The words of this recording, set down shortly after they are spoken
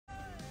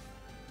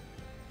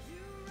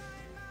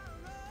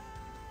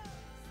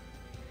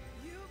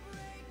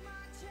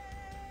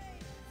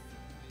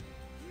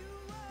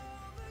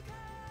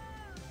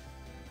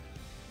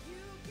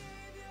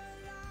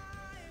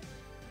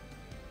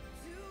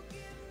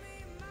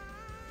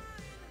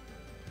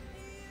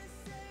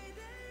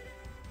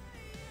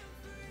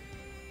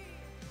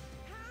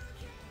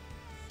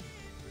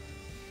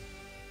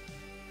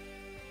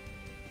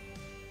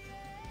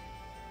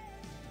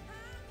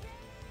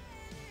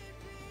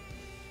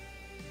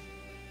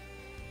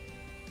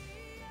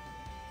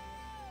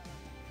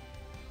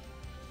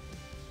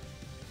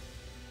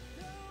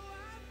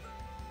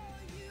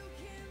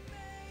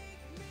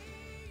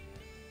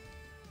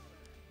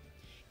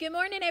Good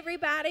morning,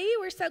 everybody.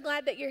 We're so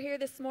glad that you're here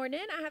this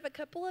morning. I have a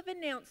couple of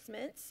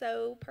announcements,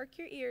 so perk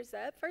your ears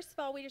up. First of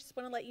all, we just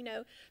want to let you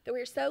know that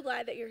we're so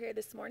glad that you're here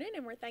this morning,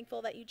 and we're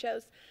thankful that you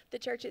chose the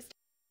church's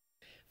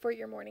for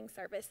your morning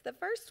service. The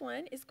first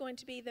one is going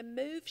to be the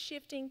Move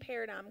Shifting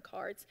Paradigm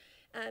cards.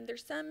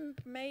 There's some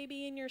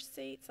maybe in your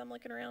seats. I'm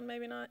looking around,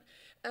 maybe not.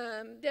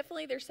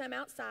 Definitely there's some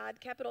outside,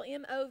 capital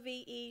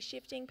MOVE,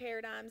 Shifting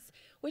Paradigms.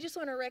 We just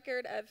want a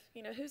record of,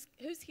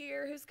 who's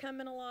here, who's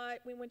coming a lot.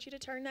 We want you to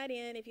turn that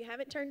in. If you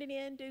haven't turned it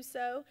in, do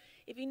so.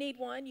 If you need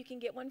one, you can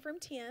get one from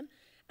Tim.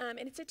 And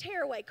it's a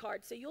tearaway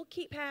card, so you'll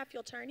keep half,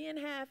 you'll turn in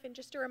half, and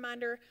just a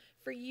reminder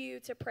for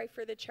you to pray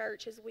for the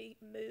church as we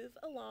move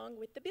along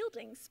with the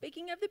building.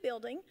 Speaking of the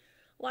building,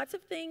 lots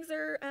of things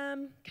are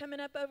coming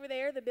up over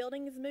there. The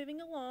building is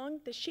moving along.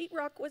 The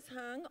sheetrock was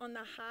hung on the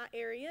high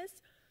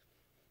areas.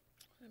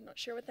 I'm not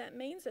sure what that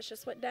means. That's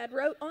just what Dad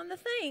wrote on the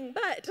thing.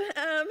 But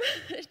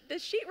the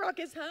sheetrock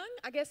is hung,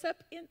 I guess,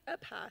 up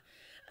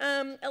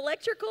high.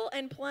 Electrical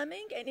and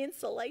plumbing and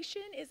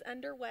insulation is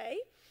underway.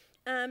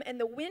 And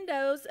the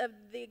windows of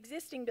the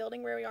existing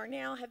building where we are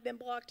now have been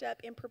blocked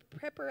up in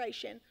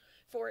preparation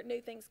for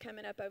new things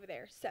coming up over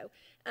there. So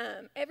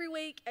every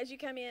week as you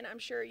come in, I'm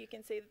sure you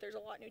can see that there's a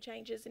lot of new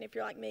changes. And if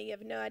you're like me, you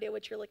have no idea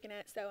what you're looking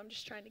at. So I'm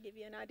just trying to give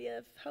you an idea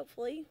of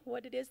hopefully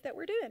what it is that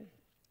we're doing.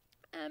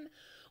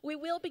 We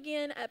will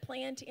begin a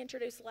plan to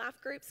introduce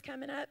life groups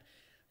coming up.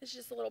 This is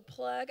just a little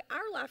plug.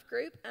 Our life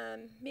group,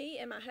 me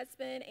and my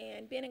husband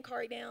and Ben and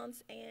Kari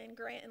Downs and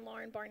Grant and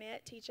Lauren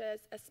Barnett teach us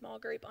a small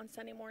group on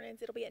Sunday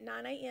mornings. It'll be at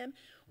 9 a.m.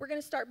 We're going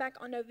to start back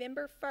on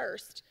November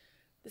 1st,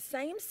 the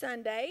same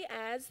Sunday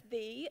as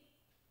the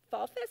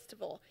Fall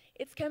Festival.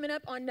 It's coming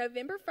up on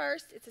November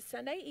 1st. It's a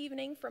Sunday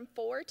evening from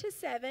 4 to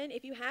 7.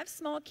 If you have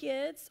small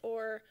kids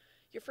or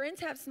your friends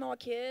have small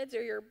kids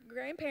or your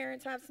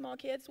grandparents have small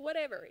kids,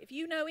 whatever. If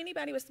you know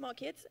anybody with small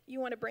kids, you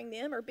want to bring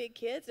them, or big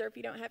kids, or if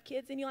you don't have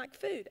kids and you like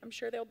food, I'm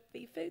sure there'll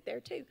be food there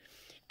too.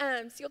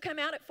 So you'll come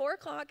out at 4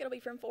 o'clock. It'll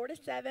be from 4 to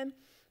 7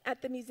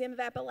 at the Museum of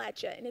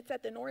Appalachia, and it's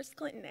at the Norris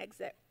Clinton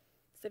exit.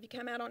 So if you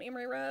come out on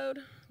Emory Road,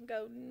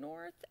 go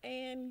north,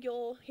 and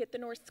you'll hit the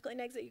Norris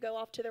Clinton exit. You go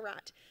off to the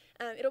right.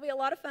 It'll be a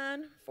lot of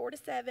fun, 4 to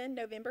 7,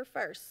 November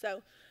 1st.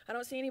 So I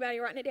don't see anybody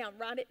writing it down.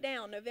 Write it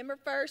down, November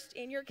 1st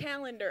in your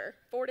calendar,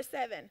 4 to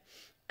 7.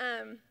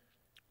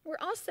 We're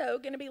also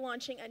going to be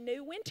launching a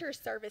new winter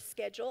service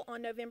schedule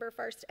on November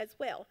 1st as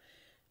well.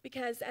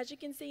 Because as you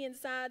can see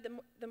inside,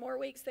 the more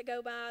weeks that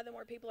go by, the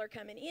more people are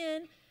coming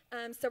in.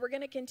 So we're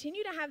going to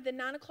continue to have the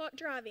 9 o'clock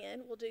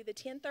drive-in. We'll do the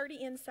 10:30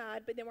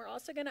 inside, but then we're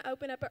also going to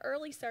open up an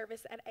early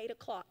service at 8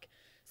 o'clock.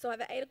 So I have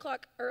an 8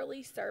 o'clock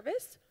early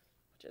service,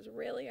 which is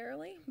really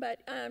early. But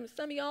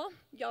some of y'all,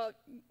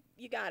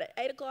 you got it,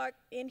 8 o'clock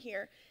in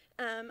here.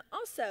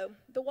 Also,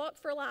 the Walk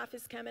for Life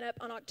is coming up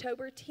on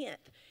October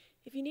 10th.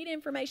 If you need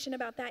information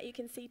about that, you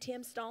can see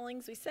Tim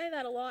Stallings. We say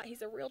that a lot.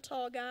 He's a real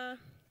tall guy,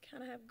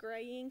 kind of have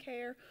graying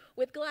hair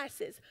with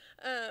glasses.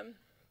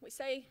 We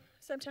say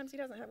sometimes he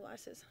doesn't have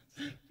glasses.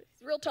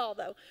 He's real tall,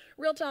 though.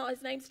 Real tall.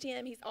 His name's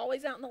Tim. He's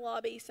always out in the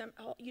lobby,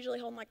 usually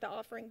holding like the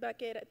offering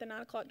bucket at the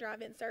 9 o'clock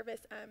drive-in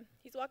service.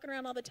 He's walking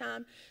around all the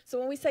time. So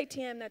when we say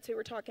Tim, that's who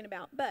we're talking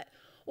about. But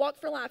Walk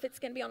for Life, it's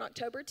going to be on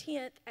October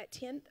 10th at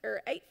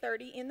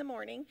 8:30 in the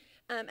morning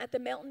at the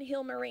Melton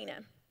Hill Marina.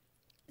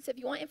 So if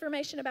you want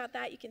information about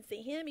that, you can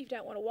see him. If you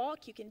don't want to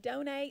walk, you can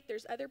donate.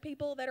 There's other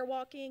people that are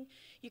walking.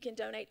 You can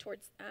donate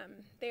towards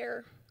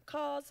their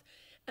cause.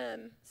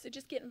 So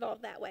just get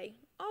involved that way.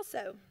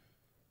 Also,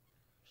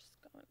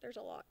 there's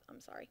a lot.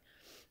 I'm sorry.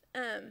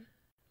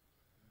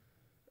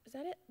 Is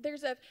that it?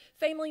 There's a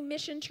family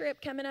mission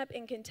trip coming up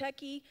in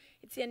Kentucky.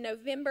 It's in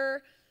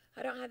November.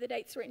 I don't have the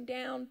dates written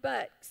down,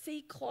 but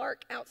see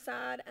Clark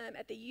outside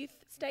at the youth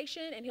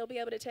station, and he'll be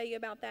able to tell you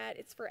about that.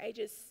 It's for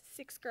ages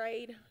 6th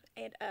grade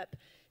and up.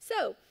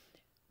 So,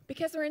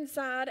 because we're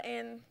inside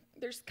and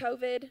there's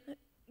COVID,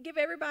 give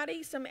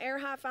everybody some air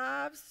high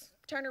fives,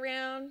 turn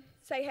around,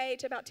 say hey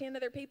to about 10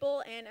 other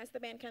people, and as the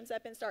band comes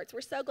up and starts,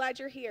 we're so glad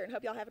you're here and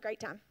hope y'all have a great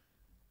time.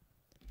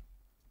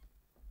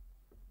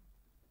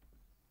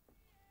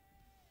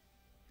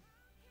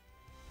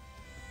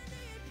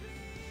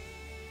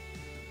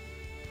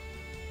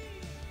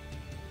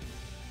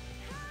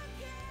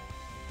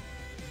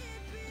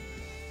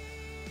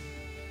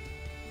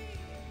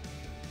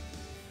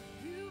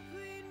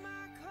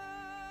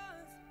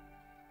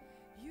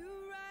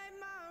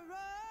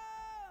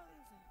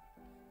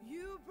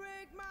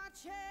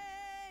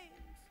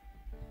 Chains,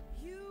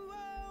 you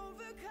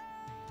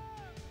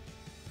overcome,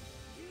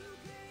 you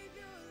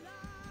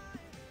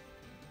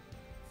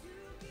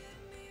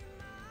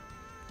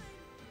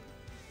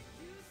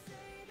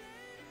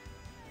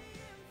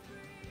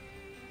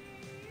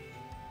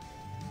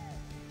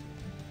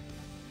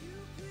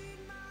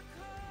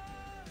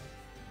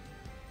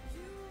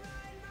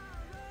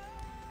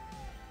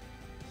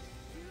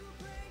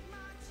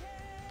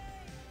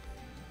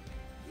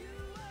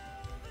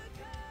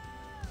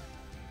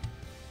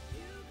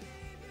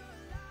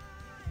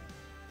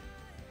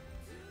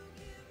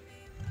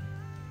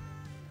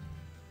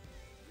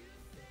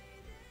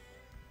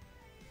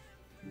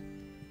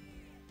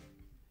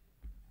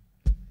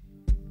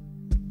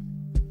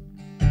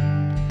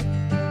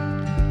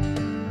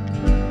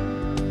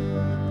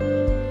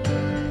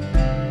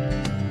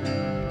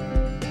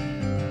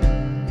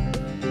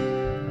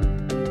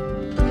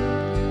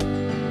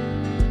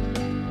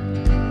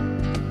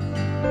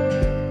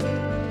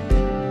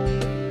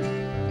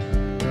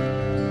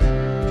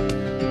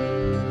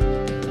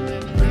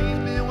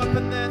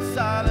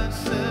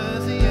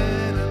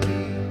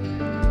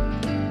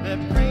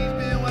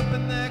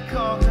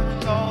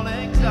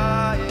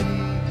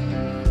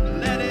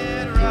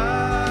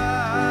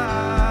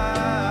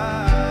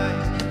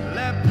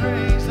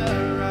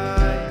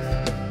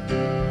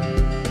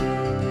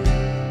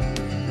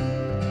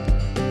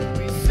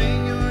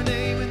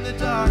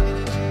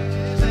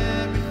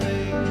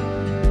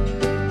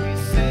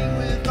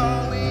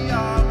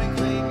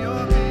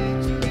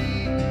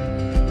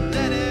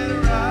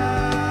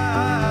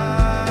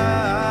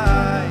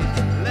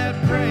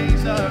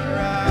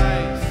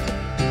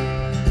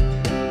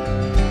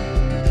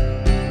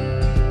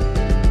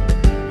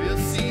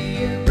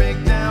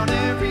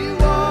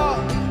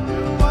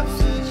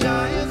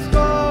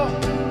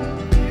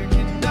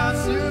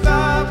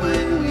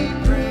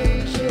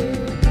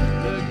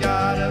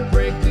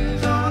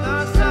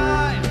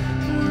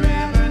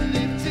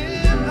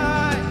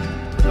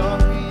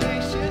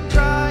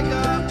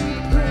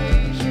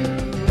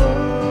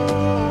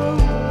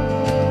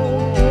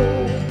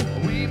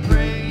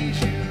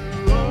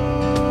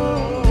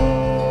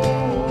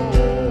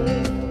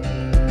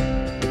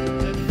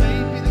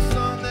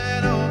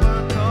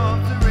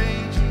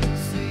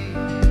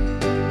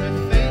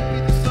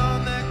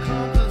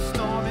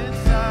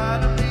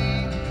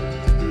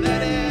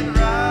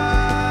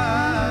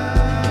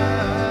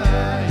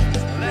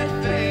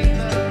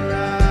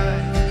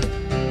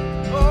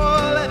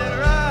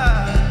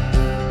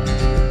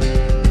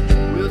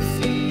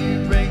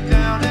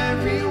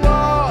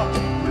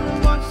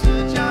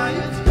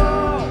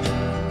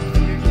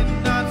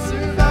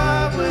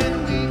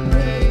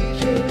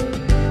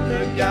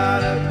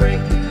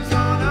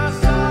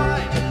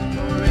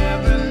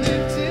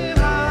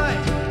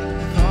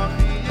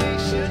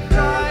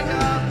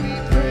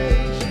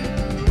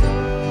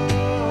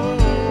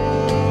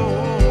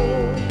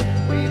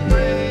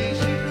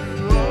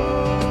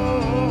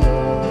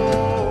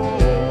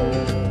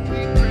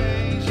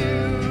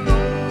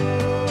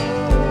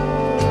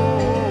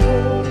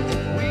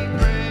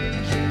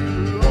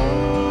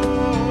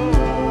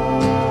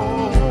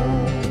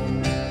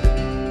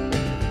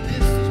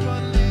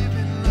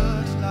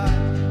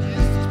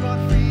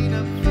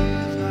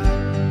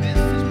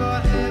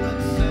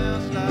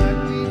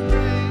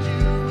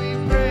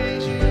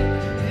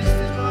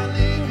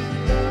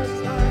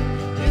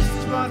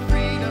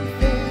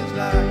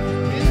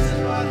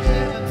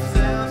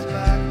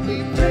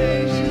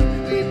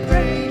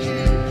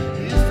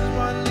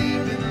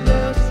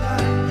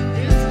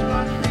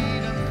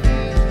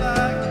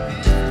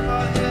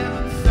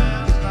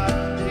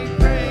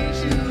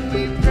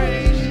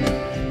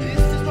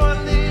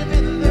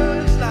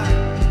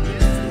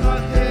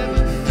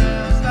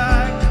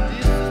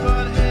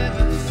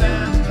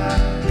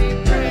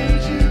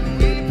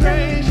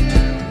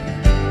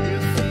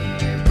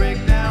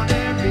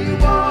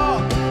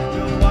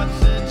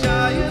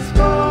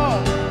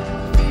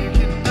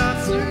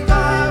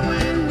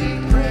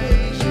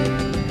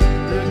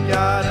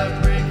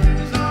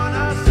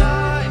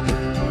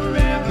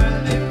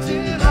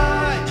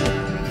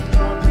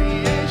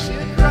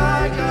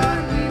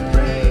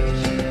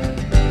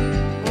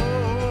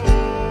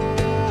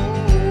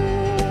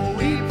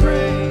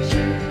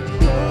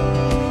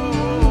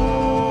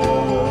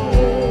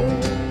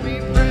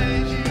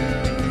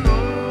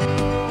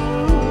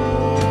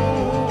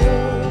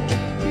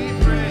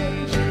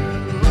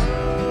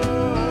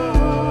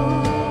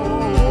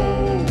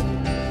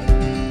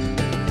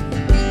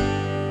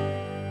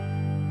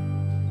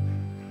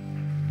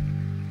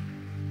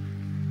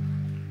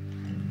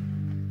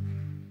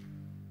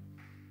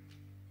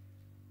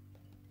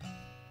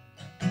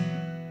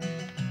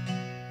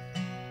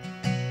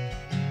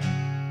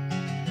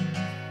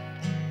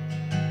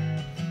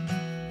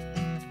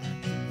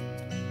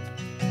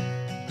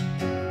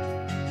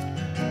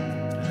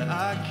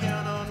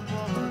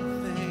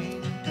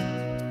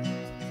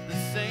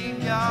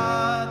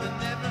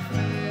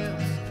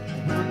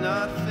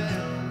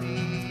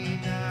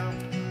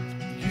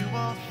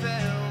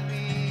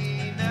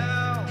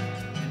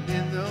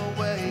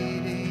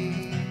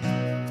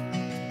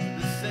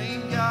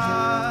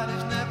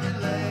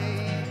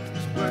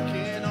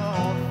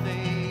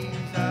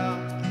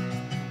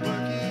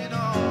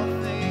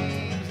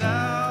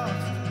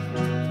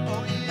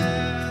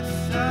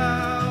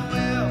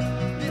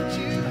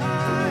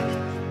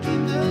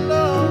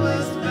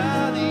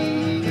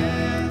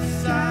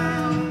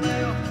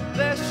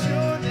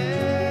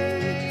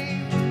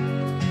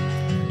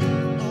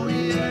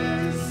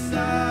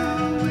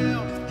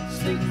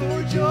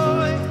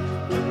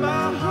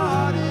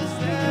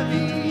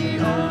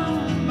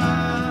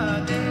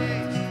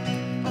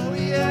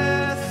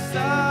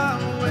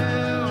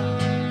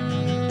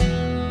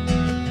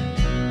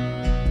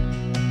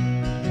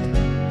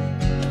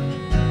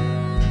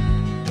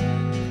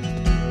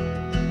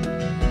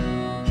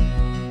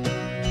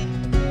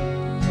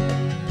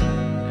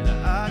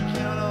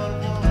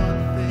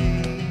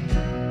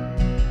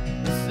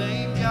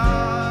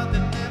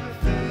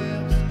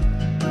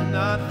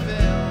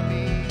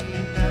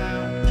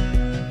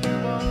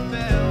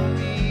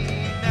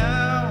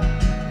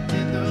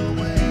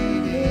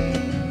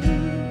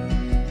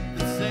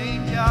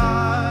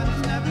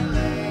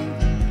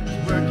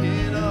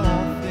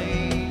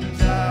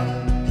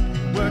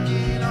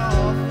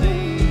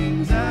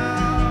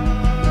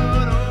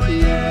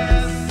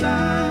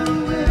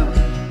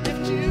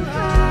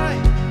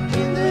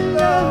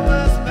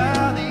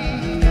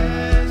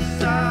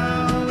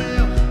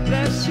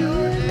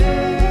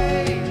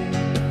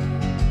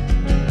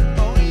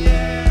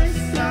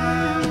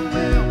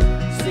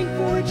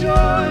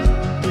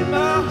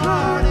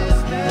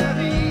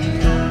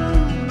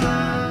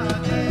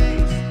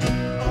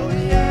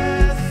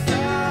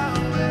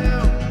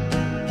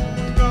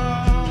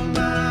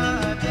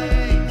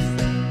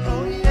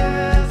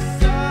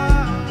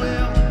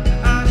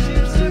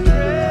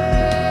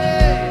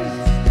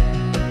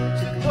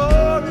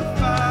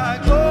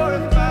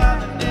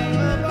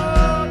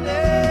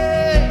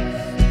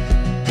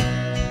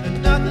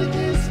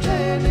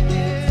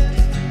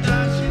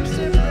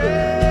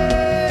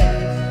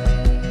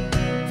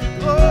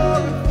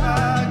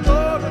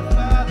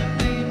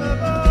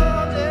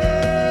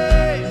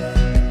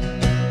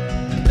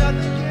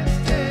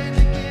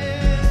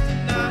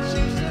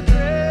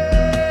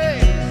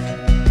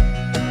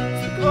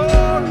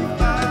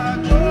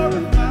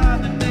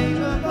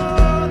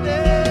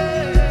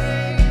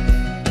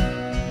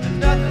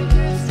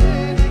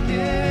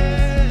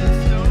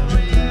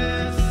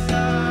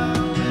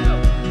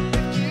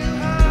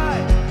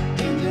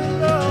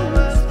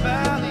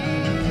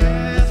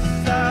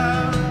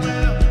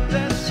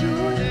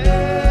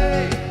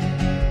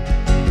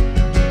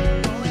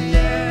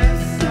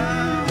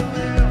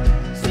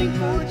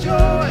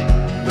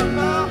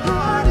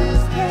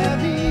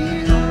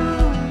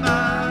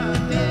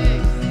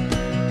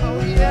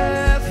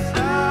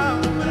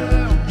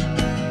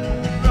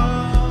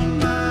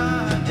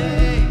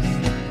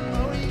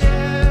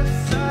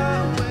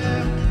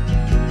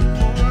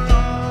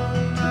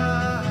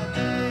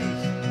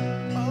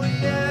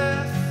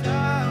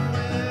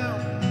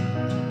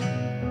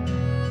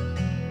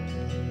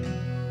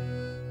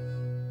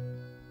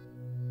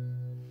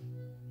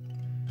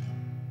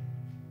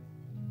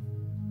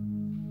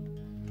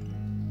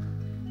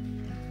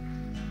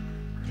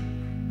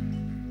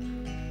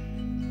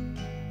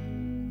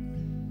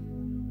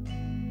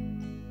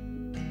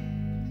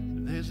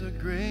There's a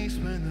grace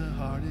when the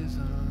heart is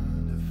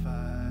under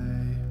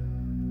fire,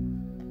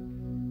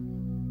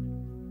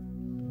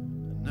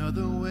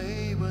 another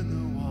way when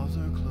the walls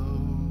are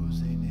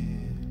closing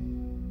in.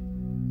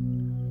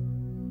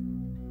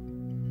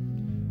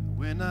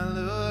 When I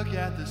look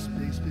at the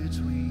space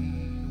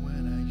between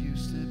when I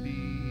used to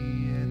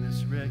be and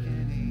this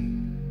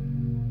reckoning,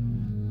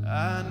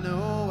 I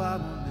know I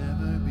will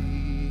never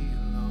be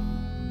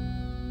alone.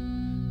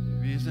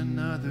 There is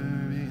another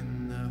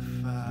in the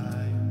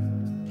fire,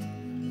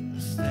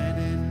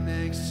 standing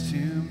next to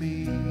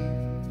me.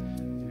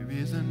 There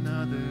is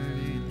another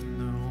in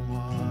the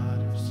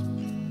waters,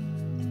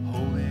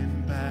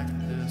 holding back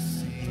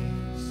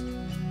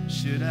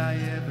Should I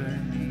ever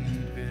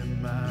need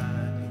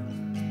reminding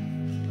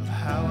of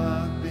how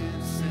I've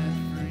been set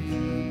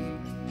free?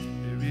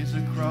 There is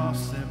a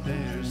cross that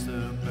bears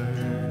the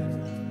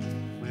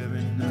burden where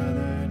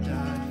another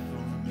died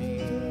for me.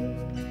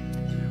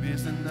 There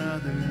is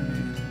another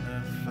in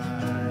the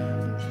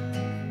fire.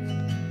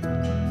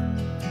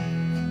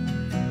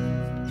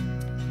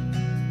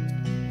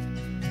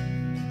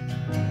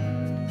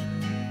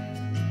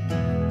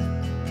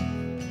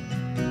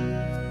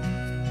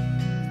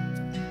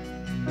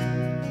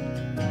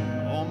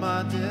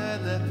 Dead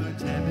left for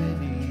dead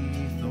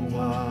beneath the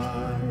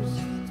waters.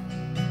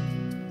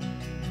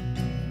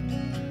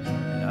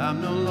 I'm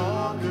no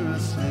longer a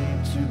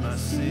slave to my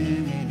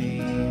sin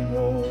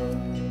anymore.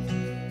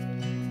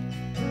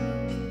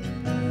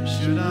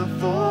 Should I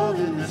fall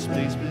in the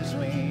space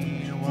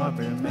between what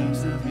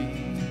remains of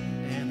me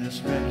and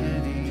this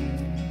reckoning?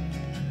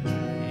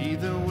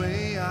 Either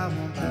way, I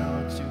won't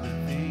bow to the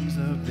things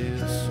of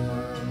this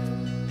world.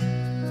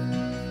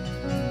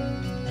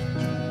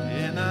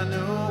 And I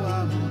know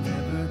I will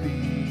never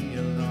be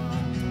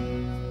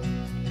alone.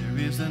 There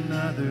is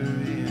another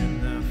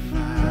in the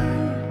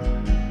fire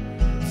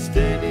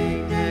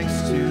standing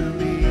next to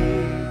me.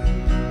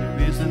 There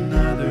is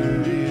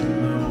another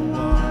in the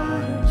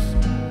waters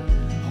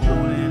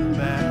holding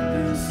back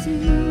the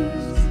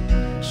seas.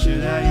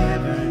 Should I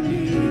ever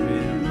need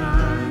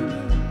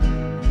reminding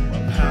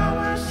what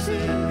power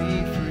set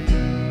me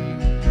free?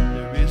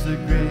 There is a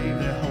grave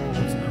that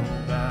holds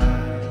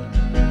nobody.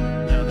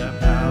 Now that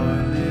power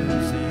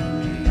lives in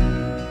me.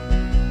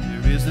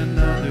 There is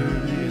another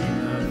in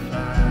the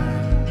fire.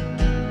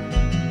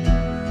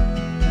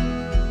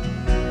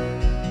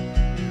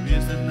 There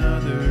is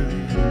another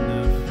in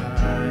the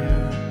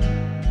fire.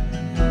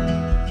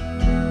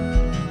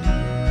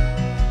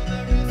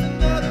 There is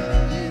another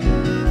in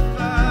the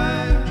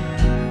fire.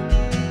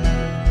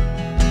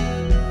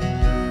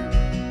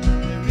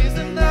 There is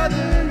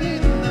another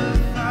in the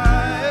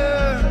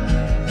fire.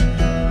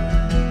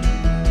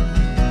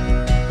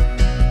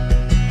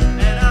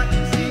 And I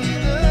can see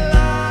the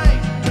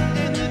light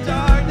in the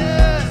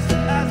darkness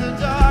as the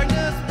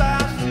darkness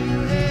bows to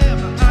him.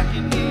 I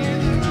can hear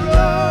the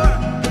roar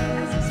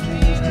as he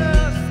speaks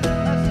us,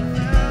 as the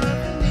ground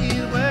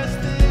beneath West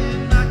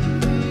End. I can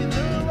feel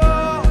the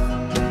walls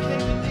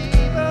shake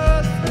beneath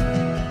us.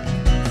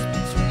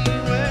 It's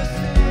between West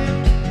End.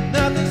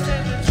 Nothing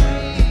stands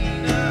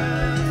between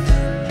us.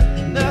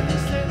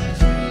 Nothing stands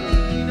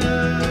between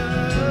us.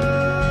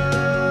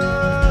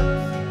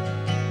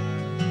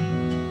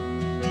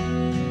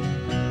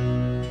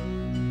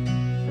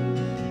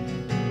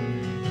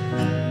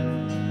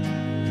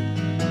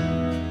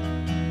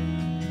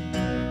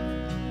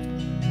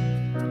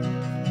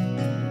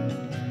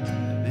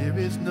 There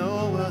is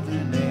no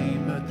other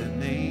name but the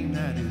name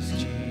that is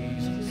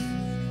Jesus.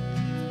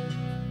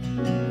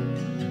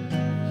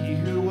 He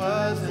who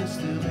was and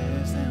still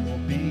is and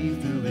will be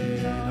through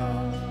it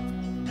all.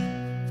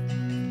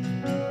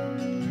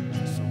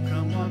 So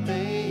come what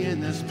may in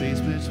the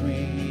space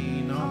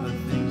between all the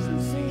things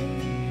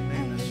unseen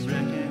and this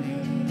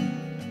reckoning,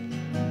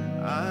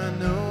 I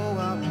know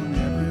I will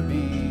never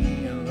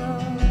be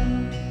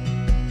alone.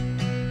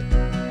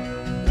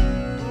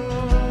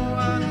 Oh, I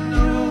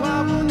know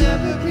I will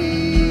never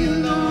be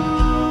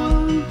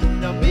alone.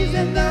 There'll be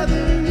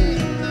another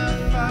in the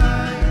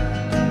fire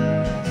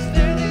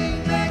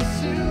standing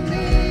next to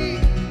me.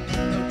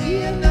 There'll be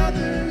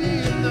another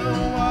in the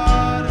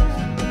waters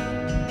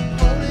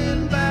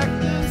holding back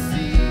the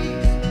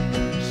seas.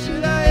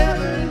 Should I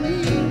ever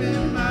need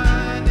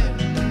reminding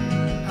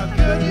how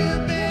good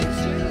you've been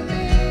to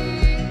me?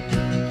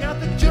 Count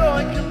the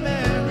joy, come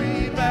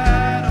every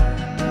battle,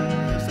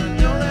 'cause I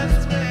know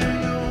that's where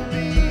you'll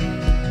be.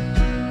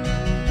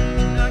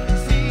 And I can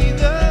see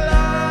the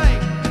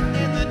light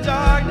in the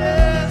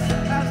darkness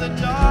as the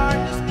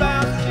darkness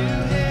bows to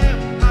him.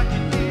 I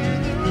can hear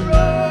the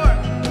roar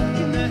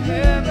in the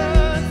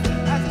heavens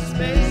as the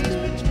space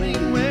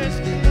between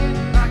West End.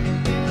 I can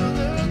feel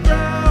the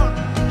ground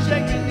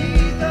shake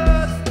beneath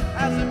us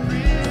as the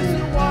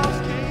prison walls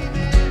cave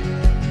in.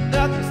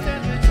 Nothing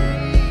stands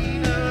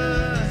between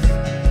us.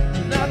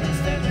 Nothing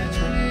stands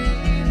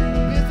between.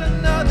 There's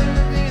another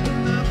in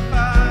the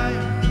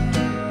fire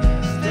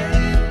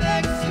standing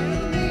next to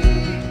me.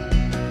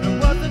 There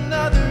was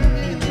another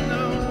in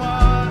the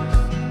waters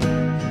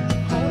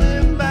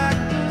holding back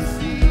the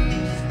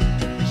seas.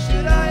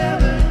 Should I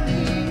ever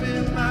need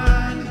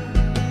reminding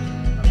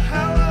of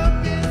how I've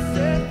been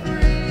set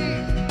free?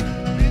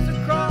 There's a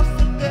cross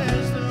that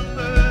bears the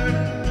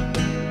burden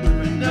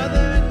where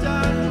another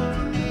died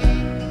for me.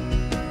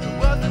 There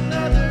was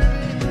another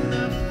in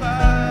the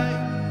fire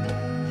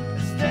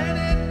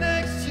standing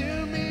next to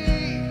me.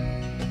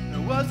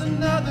 There was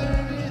another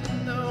in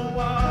the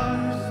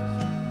waters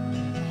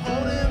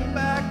holding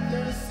back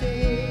the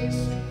seas.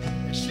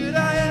 And should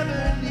I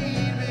ever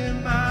need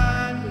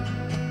reminding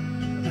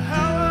of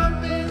how I've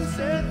been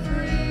set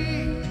free?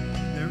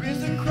 There is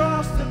a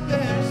cross that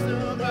bears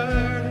the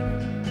burden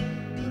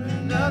where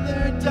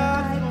another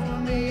died for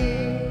me.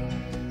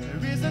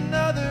 There is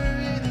another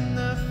in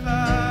the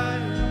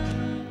fire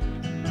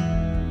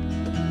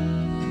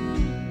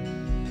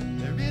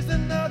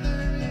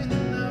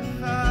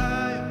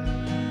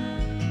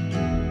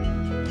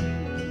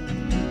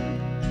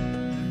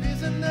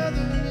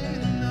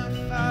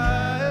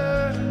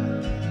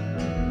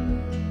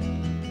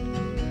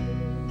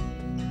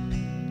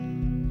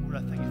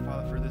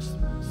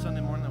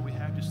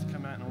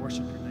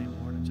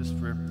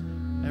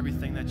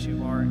that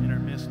you are in our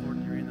midst, Lord,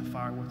 and you're in the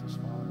fire with us,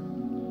 Father,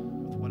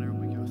 with whatever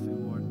we go through,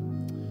 Lord.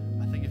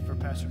 I thank you for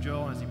Pastor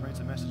Joel as he brings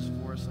a message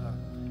for us.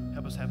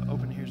 Help us have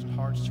open ears and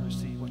hearts to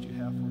receive what you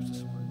have for us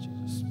this morning,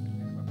 Jesus. In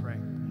your name I pray.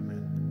 Amen.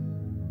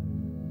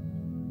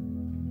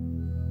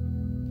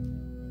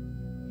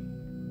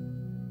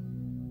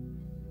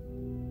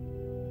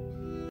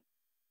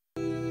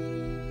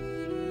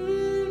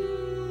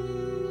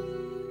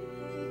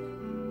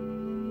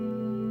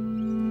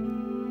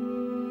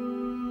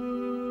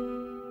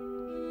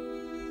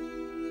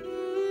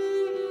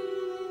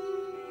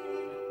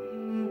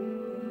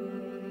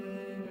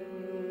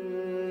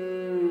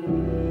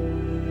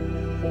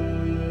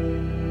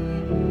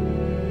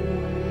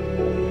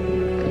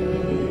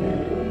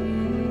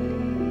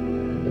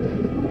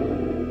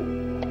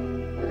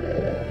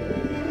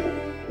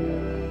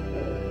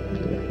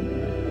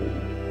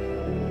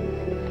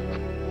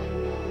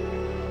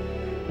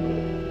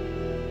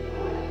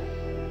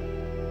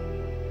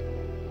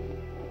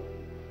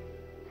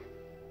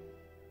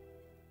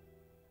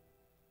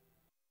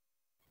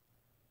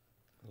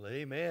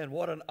 Amen.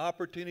 What an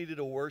opportunity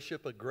to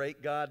worship a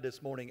great God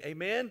this morning.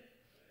 Amen?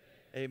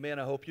 Amen.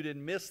 I hope you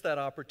didn't miss that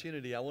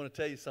opportunity. I want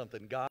to tell you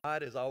something.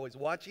 God is always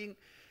watching,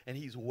 and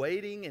He's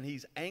waiting, and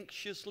He's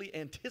anxiously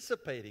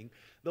anticipating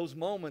those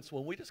moments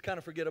when we just kind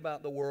of forget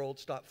about the world,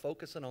 stop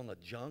focusing on the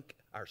junk,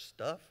 our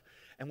stuff,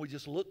 and we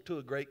just look to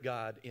a great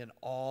God in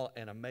awe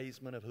and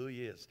amazement of who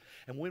He is.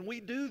 And when we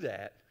do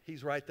that,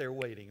 He's right there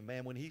waiting.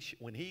 Man,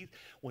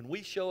 when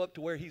we show up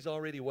to where He's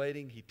already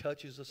waiting, He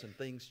touches us and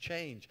things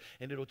change.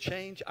 And it'll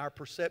change our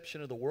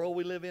perception of the world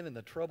we live in and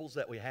the troubles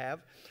that we have.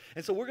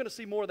 And so we're going to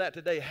see more of that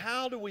today.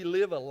 How do we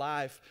live a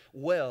life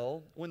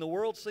well when the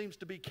world seems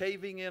to be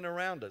caving in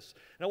around us?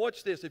 Now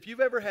watch this. If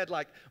you've ever had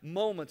like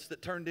moments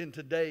that turned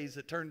into days,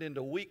 that turned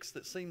into weeks,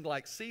 that seemed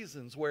like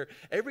seasons, where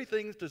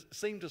everything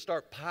seemed to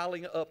start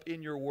piling up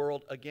in your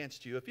world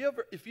against you.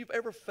 If you've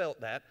ever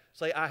felt that,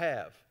 say, I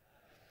have.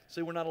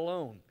 See, we're not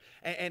alone.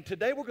 And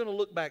today we're going to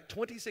look back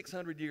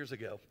 2,600 years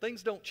ago.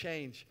 Things don't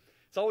change.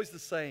 It's always the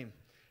same.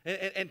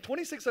 And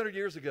 2,600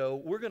 years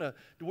ago, we're going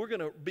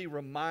to be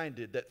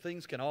reminded that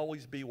things can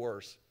always be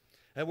worse.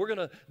 And we're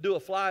going to do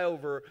a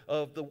flyover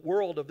of the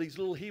world of these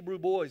little Hebrew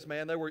boys,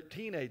 man. They were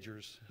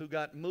teenagers who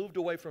got moved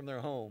away from their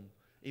home,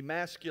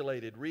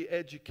 emasculated,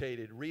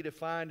 re-educated,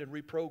 redefined, and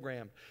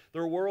reprogrammed.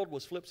 Their world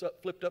was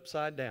flipped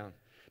upside down.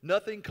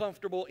 Nothing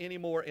comfortable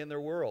anymore in their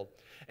world.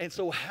 And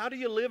so how do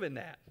you live in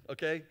that?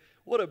 Okay?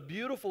 What a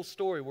beautiful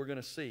story we're going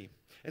to see.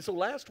 And so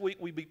last week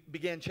we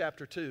began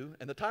chapter 2,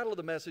 and the title of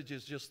the message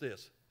is just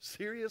this: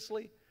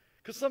 seriously?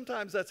 Because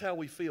sometimes that's how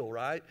we feel,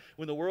 right?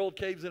 When the world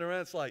caves in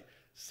around, it's like,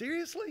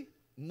 seriously?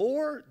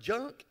 More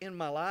junk in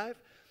my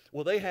life?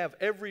 Well, they have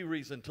every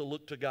reason to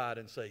look to God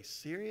and say,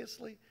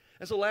 seriously?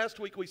 And so last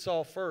week we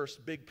saw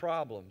first big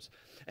problems.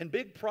 And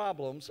big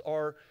problems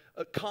are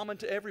common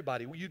to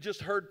everybody. You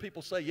just heard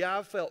people say, yeah,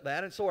 I've felt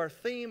that. And so our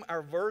theme,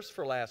 our verse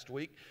for last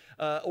week,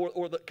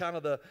 or the kind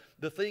of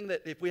the thing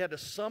that if we had to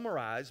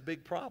summarize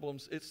big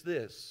problems, it's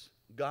this: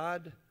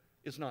 God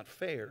is not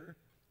fair,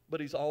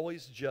 but He's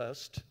always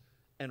just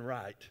and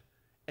right.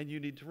 And you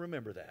need to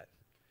remember that.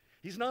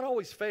 He's not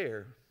always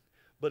fair,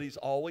 but He's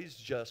always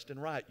just and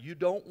right. You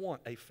don't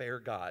want a fair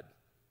God.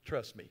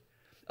 Trust me.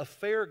 A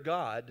fair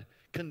God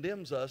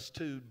condemns us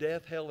to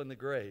death, hell, and the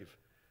grave.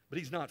 But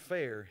He's not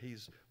fair.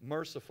 He's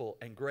merciful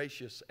and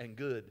gracious and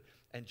good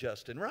and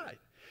just and right.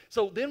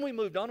 So then we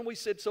moved on and we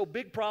said, so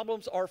big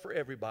problems are for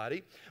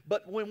everybody.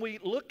 But when we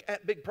look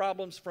at big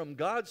problems from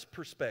God's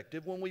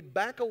perspective, when we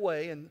back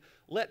away and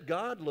let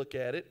God look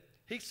at it,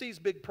 He sees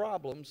big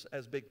problems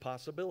as big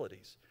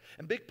possibilities.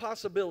 And big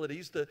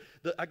possibilities,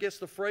 I guess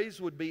the phrase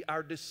would be,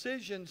 our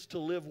decisions to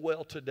live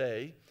well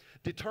today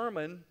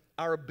determine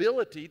our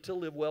ability to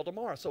live well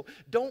tomorrow. So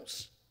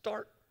don't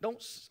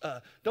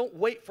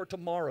wait for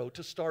tomorrow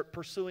to start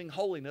pursuing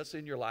holiness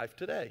in your life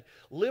today.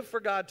 Live for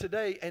God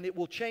today, and it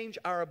will change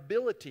our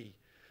ability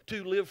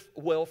to live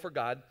well for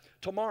God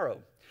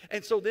tomorrow.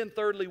 And so then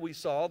thirdly, we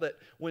saw that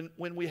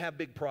when we have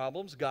big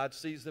problems, God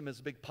sees them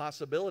as big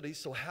possibilities.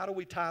 So how do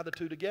we tie the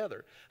two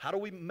together? How do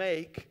we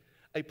make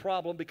a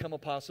problem become a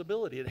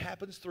possibility? It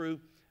happens through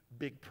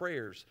big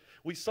prayers.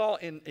 We saw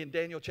in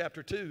Daniel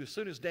chapter 2, as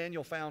soon as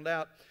Daniel found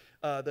out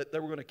that they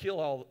were going to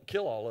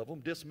kill all of them,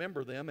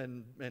 dismember them,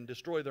 and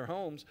destroy their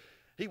homes,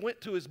 he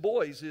went to his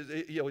boys,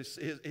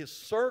 his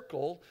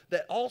circle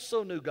that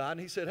also knew God,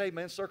 and he said, hey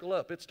man, circle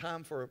up. It's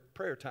time for a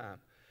prayer time.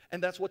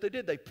 And that's what they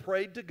did. They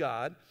prayed to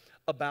God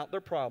about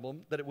their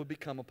problem, that it would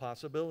become a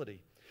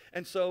possibility.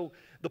 And so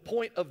the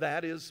point of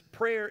that is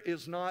prayer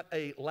is not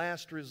a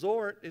last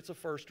resort, it's a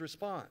first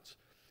response.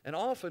 And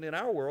often in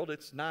our world,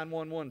 it's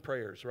 911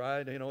 prayers,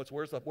 right? You know, it's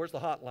where's the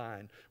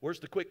hotline?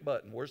 Where's the quick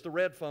button? Where's the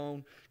red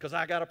phone? Because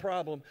I got a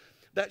problem.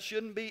 It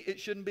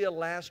shouldn't be a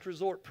last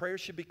resort. Prayer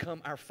should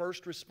become our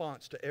first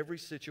response to every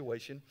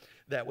situation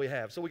that we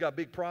have. So we got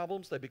big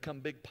problems. They become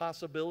big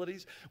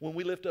possibilities when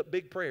we lift up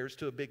big prayers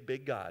to a big,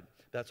 big God.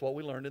 That's what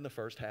we learned in the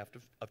first half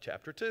of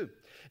chapter 2.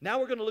 Now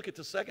we're going to look at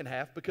the second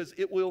half because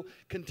it will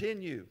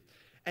continue.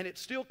 And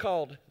it's still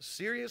called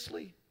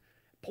seriously,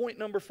 Point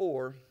number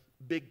 4,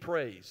 big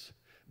praise.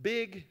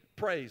 Big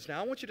praise.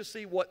 Now, I want you to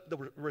see what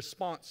the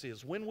response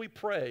is. When we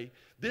pray,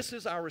 this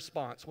is our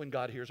response when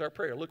God hears our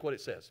prayer. Look what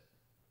it says.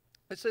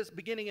 It says,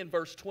 beginning in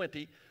verse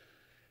 20,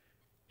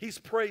 he's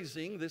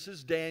praising. This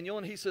is Daniel,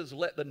 and he says,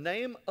 let the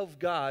name of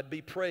God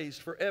be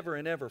praised forever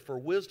and ever, for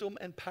wisdom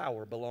and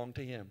power belong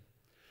to him.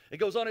 It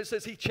goes on, it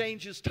says, he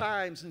changes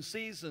times and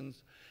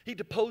seasons. He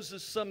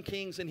deposes some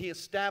kings and he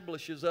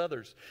establishes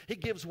others. He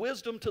gives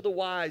wisdom to the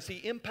wise. He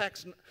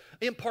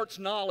imparts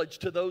knowledge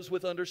to those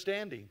with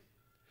understanding.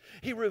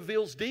 He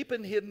reveals deep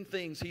and hidden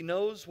things. He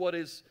knows what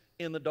is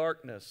in the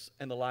darkness,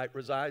 and the light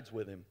resides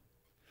with him.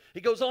 He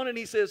goes on and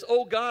he says,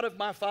 O God of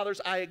my fathers,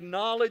 I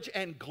acknowledge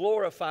and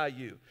glorify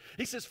you.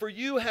 He says, for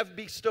you have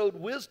bestowed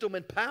wisdom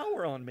and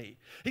power on me.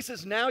 He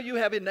says, now you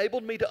have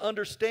enabled me to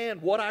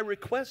understand what I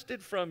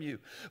requested from you.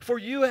 For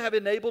you have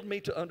enabled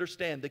me to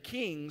understand the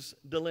king's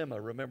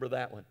dilemma. Remember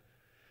that one.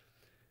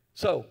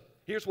 So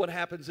here's what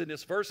happens in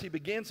this verse. He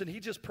begins and he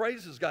just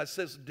praises God.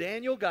 Says,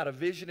 Daniel got a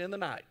vision in the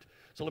night.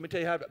 So let me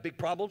tell you how big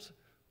problems.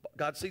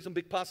 God sees them,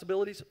 big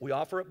possibilities. We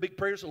offer up big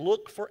prayers.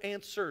 Look for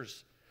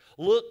answers.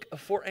 Look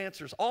for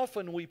answers.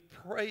 Often we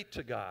pray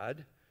to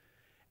God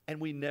and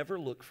we never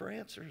look for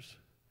answers.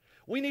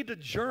 We need to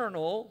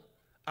journal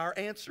our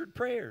answered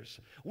prayers.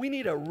 We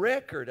need a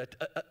record,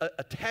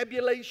 a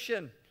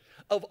tabulation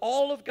of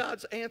all of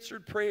God's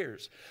answered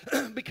prayers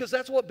because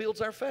that's what builds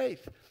our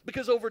faith.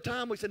 Because over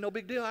time we say, no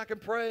big deal, I can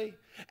pray.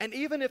 And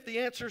even if the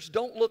answers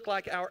don't look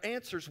like our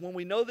answers, when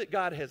we know that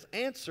God has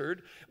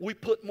answered,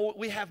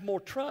 we have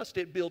more trust.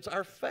 It builds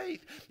our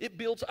faith. It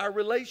builds our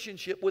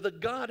relationship with a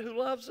God who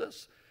loves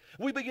us.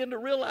 We begin to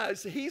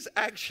realize he's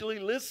actually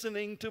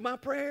listening to my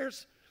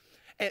prayers.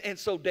 And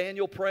so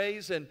Daniel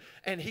prays, and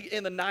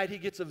in the night he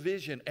gets a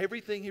vision.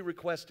 Everything he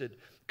requested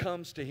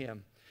comes to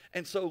him.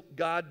 And so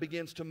God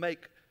begins to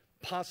make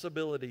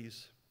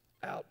possibilities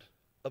out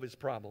of his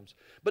problems.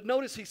 But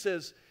notice he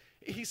says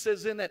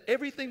in that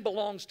everything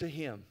belongs to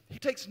him. He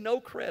takes no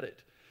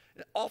credit.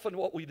 Often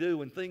what we do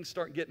when things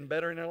start getting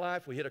better in our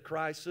life, we hit a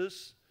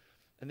crisis,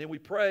 and then we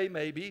pray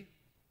maybe,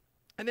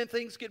 and then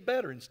things get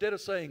better. Instead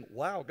of saying,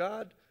 wow,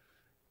 God,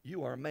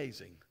 you are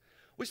amazing,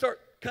 we start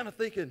kind of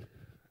thinking,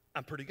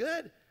 I'm pretty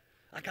good.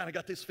 I kind of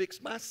got this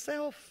fixed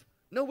myself.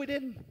 No, we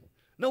didn't.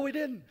 No, we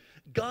didn't.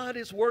 God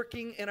is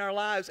working in our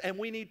lives, and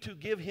we need to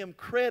give him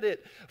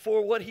credit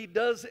for what he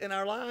does in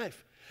our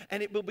life.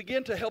 And it will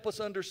begin to help us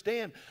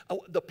understand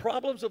the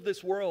problems of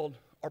this world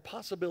are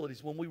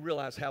possibilities when we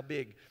realize how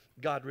big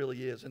God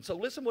really is. And so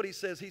listen what he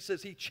says. He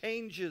says he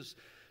changes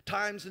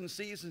times and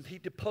seasons. He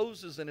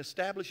deposes and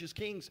establishes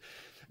kings.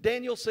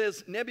 Daniel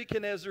says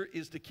Nebuchadnezzar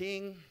is the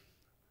king,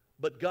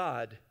 but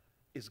God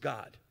is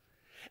God.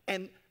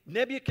 And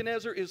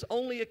Nebuchadnezzar is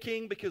only a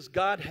king because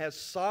God has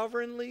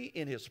sovereignly,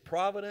 in his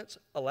providence,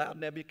 allowed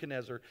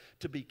Nebuchadnezzar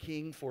to be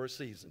king for a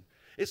season.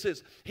 It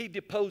says he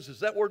deposes.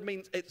 That word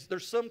means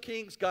there's some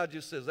kings God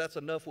just says, that's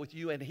enough with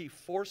you, and he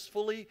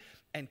forcefully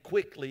and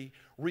quickly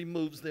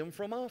removes them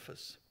from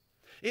office.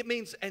 It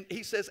means, and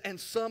he says, and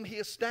some he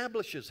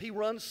establishes. He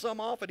runs some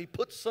off and he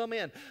puts some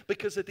in,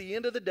 because at the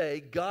end of the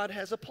day, God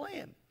has a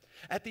plan.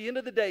 At the end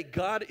of the day,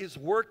 God is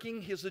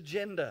working his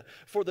agenda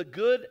for the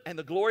good and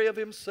the glory of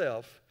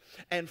himself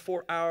and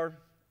for our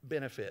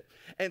benefit.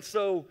 And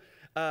so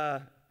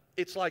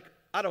it's like,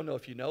 I don't know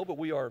if you know, but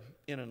we are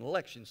in an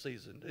election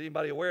season.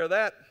 Anybody aware of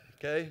that?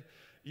 Okay.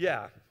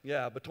 Yeah.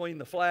 Between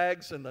the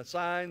flags and the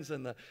signs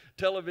and the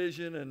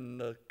television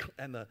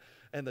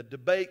and the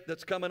debate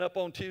that's coming up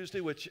on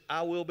Tuesday, which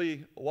I will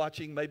be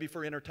watching maybe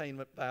for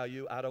entertainment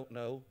value. I don't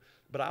know.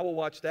 But I will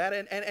watch that.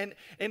 And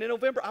in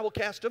November, I will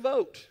cast a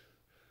vote.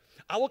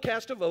 I will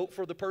cast a vote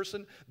for the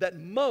person that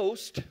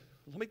most,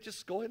 let me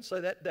just go ahead and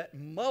say that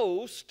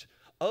most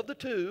of the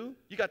two,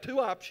 you got two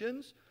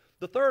options.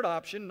 The third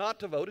option, not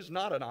to vote, is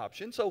not an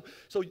option. So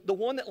the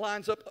one that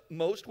lines up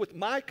most with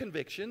my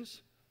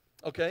convictions,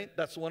 okay,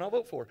 that's the one I'll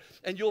vote for.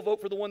 And you'll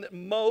vote for the one that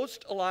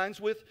most aligns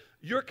with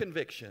your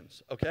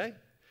convictions, okay?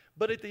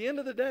 But at the end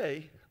of the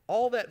day,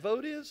 all that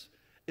vote is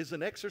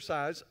an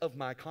exercise of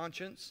my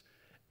conscience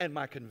and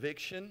my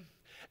conviction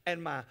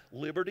and my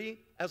liberty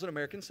as an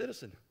American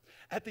citizen.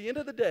 At the end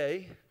of the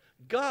day,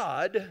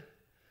 God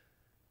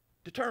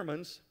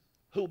determines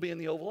who will be in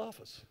the Oval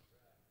Office.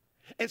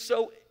 And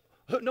so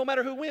no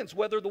matter who wins,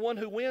 whether the one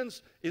who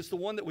wins is the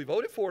one that we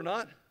voted for or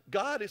not,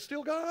 God is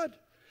still God.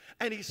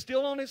 And he's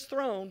still on his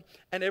throne,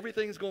 and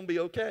everything's going to be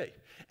okay.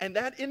 And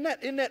isn't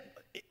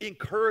that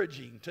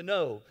encouraging to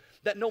know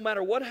that no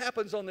matter what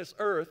happens on this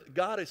earth,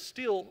 God is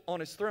still on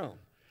his throne.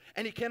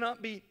 And he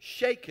cannot be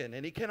shaken,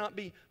 and he cannot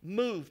be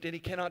moved, and he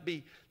cannot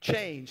be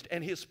changed.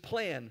 And his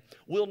plan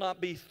will not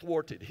be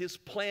thwarted. His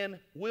plan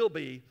will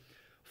be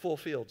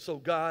fulfilled. So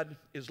God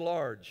is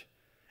large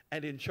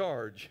and in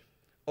charge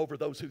over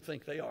those who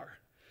think they are.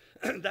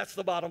 That's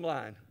the bottom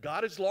line.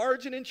 God is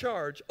large and in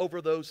charge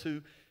over those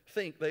who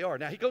think they are.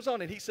 Now he goes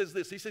on and he says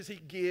this. He says he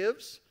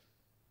gives,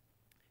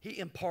 he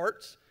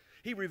imparts,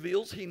 he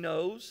reveals, he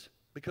knows,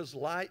 because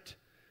light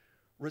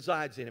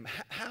resides in him.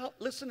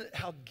 Listen to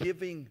how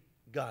giving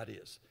God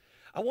is.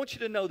 I want you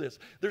to know this.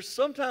 There's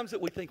sometimes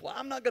that we think, well,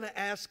 I'm not going to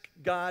ask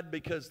God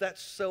because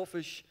that's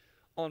selfish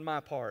on my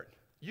part.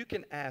 You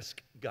can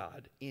ask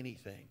God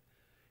anything.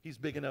 He's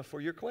big enough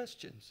for your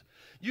questions.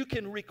 You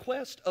can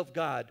request of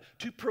God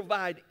to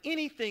provide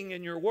anything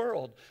in your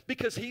world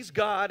because He's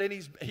God and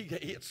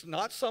it's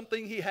not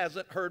something He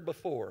hasn't heard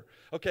before.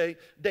 Okay,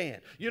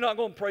 Dan, you're not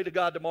going to pray to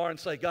God tomorrow and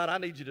say, God, I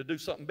need you to do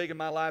something big in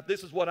my life.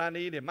 This is what I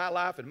need in my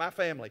life and my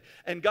family.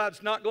 And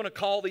God's not going to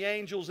call the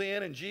angels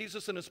in and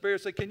Jesus and the Spirit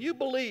say, can you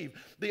believe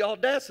the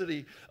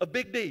audacity of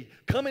Big D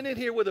coming in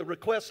here with a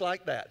request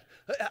like that?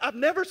 I've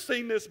never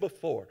seen this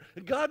before.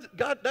 God,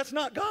 that's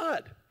not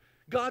God.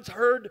 God's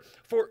heard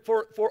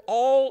for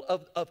all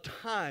of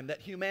time that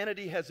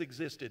humanity has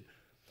existed.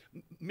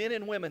 Men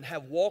and women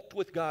have walked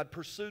with God,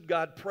 pursued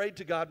God, prayed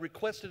to God,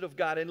 requested of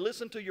God, and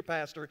listened to your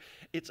pastor.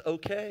 It's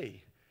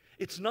okay.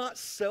 It's not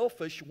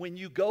selfish when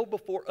you go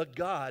before a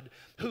God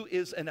who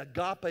is an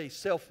agape,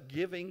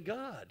 self-giving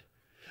God,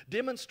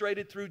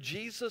 demonstrated through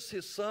Jesus,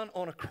 His Son,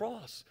 on a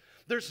cross.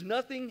 There's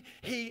nothing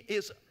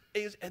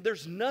and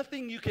there's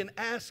nothing you can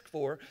ask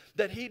for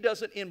that He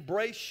doesn't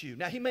embrace you.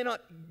 Now, He may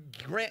not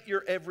grant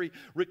your every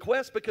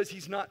request because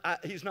He's not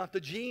the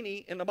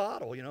genie in the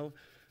bottle, you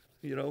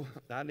know,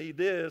 I need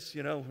this,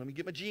 let me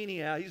get my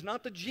genie out. He's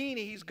not the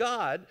genie, He's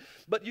God,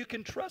 but you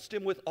can trust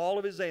Him with all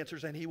of His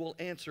answers and He will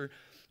answer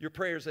your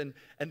prayers. And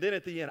then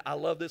at the end, I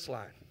love this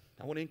line.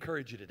 I want to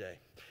encourage you today.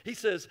 He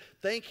says,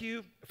 thank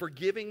you for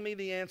giving me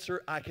the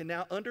answer. I can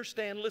now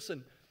understand,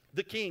 listen,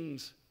 the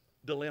king's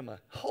dilemma.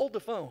 Hold the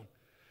phone.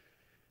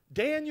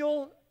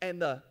 Daniel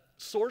and the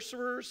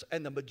sorcerers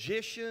and the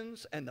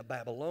magicians and the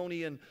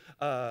Babylonian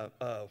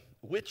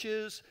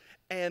witches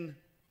and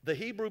the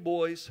Hebrew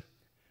boys,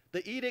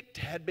 the edict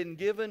had been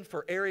given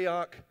for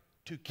Arioch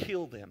to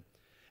kill them.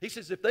 He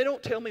says, if they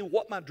don't tell me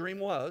what my dream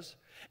was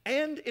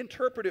and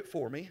interpret it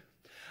for me,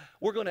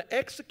 we're going to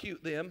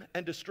execute them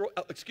and destroy,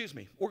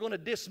 we're going to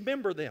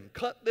dismember them,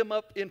 cut them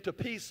up into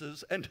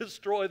pieces and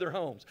destroy their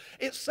homes.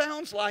 It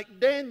sounds like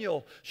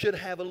Daniel should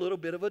have a little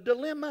bit of a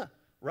dilemma,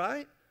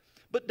 right?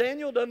 But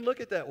Daniel doesn't look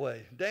at it that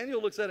way.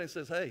 Daniel looks at it and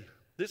says, hey,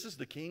 this is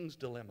the king's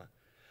dilemma.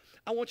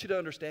 I want you to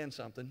understand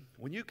something.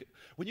 When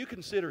you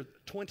consider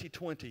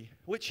 2020,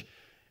 which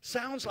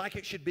sounds like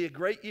it should be a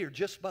great year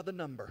just by the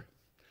number.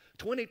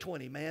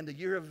 2020, man, the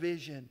year of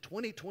vision.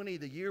 2020,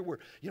 the year where,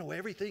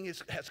 everything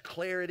has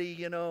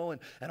clarity, and all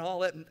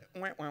that. And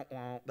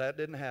that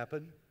didn't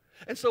happen.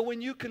 And so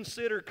when you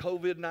consider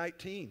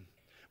COVID-19,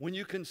 when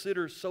you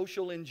consider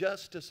social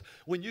injustice,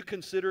 when you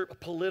consider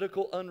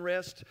political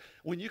unrest,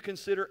 when you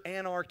consider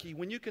anarchy,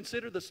 when you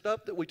consider the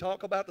stuff that we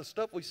talk about, the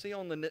stuff we see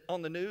on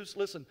the news,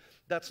 listen,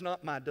 that's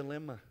not my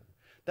dilemma.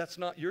 That's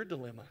not your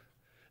dilemma.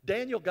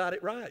 Daniel got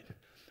it right.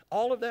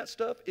 All of that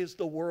stuff is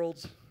the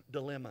world's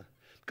dilemma.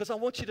 Because I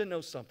want you to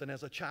know something.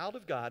 As a child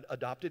of God,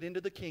 adopted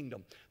into the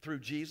kingdom through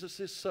Jesus,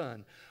 His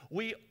Son,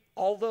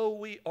 although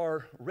we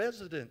are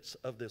residents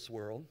of this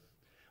world,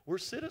 we're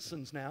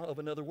citizens now of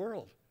another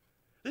world.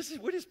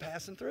 We're just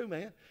passing through,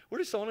 man. We're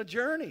just on a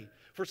journey.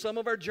 For some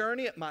of our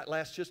journey, it might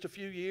last just a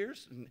few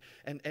years,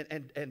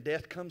 and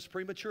death comes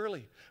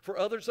prematurely. For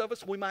others of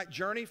us, we might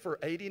journey for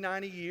 80,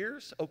 90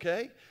 years,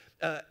 okay?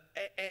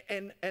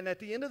 And at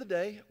the end of the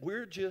day,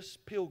 we're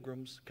just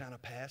pilgrims kind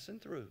of passing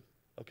through,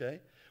 okay?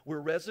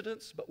 We're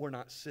residents, but we're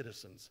not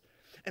citizens.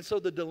 And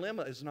so the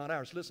dilemma is not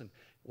ours. Listen,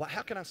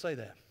 how can I say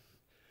that?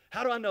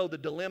 How do I know the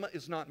dilemma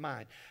is not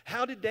mine?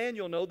 How did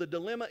Daniel know the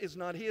dilemma is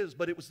not his,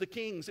 but it was the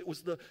king's? It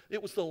was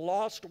the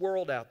lost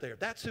world out there.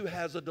 That's who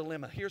has a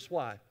dilemma. Here's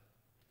why.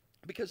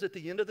 Because at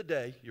the end of the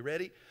day, you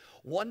ready?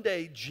 One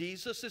day,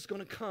 Jesus is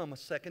going to come a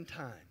second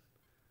time.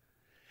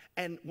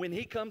 And when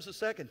He comes a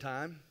second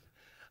time,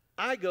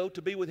 I go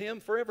to be with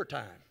Him forever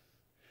time.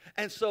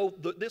 And so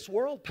this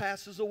world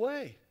passes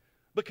away.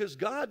 Because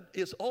God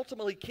is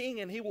ultimately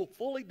king and He will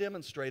fully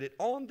demonstrate it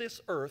on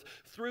this earth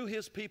through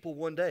His people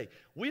one day.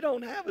 We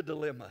don't have a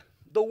dilemma.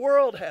 The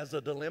world has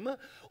a dilemma.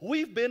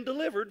 We've been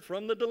delivered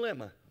from the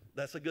dilemma.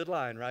 That's a good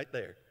line right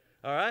there.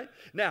 All right?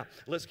 Now,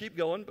 let's keep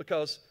going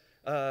because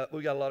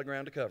we got a lot of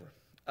ground to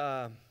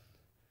cover.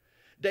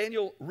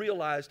 Daniel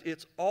realized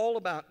it's all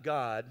about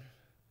God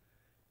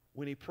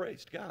when he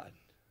praised God.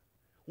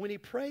 When he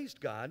praised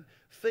God,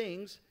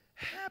 things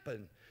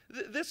happened.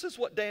 This is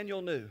what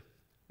Daniel knew.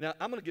 Now,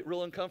 I'm going to get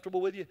real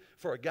uncomfortable with you.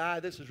 For a guy,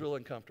 this is real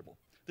uncomfortable.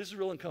 This is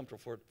real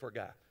uncomfortable for a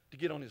guy to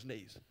get on his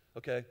knees,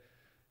 okay?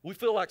 We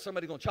feel like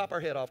somebody's going to chop our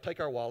head off,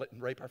 take our wallet,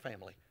 and rape our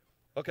family,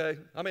 okay?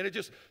 I mean, it's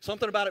just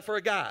something about it for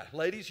a guy.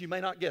 Ladies, you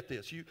may not get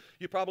this. You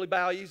probably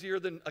bow easier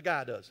than a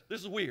guy does.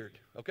 This is weird,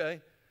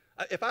 okay?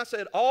 If I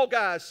said all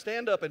guys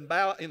stand up and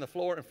bow in the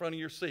floor in front of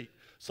your seat,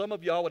 some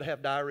of y'all would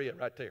have diarrhea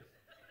right there,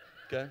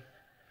 okay?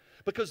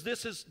 Because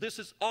this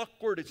is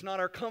awkward. It's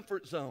not our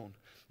comfort zone.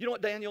 You know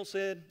what Daniel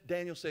said?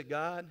 Daniel said,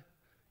 God,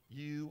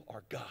 you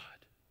are God.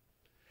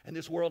 And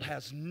this world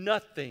has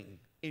nothing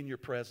in your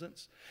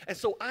presence. And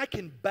so I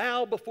can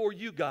bow before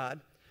you, God.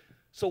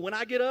 So when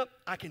I get up,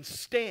 I can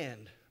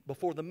stand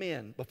before the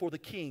men, before the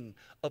king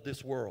of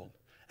this world.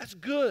 That's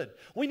good.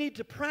 We need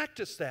to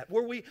practice that,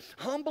 where we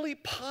humbly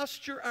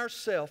posture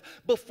ourselves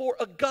before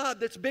a God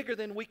that's bigger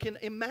than we can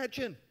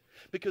imagine.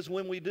 Because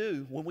when we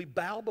do, when we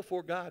bow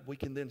before God, we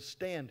can then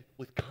stand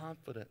with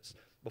confidence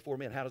before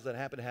men. How does that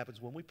happen? It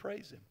happens when we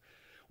praise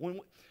Him.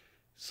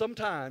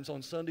 Sometimes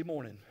on Sunday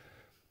morning,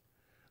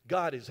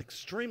 God is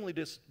extremely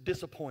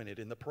disappointed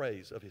in the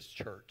praise of His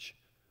church.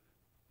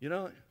 You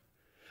know?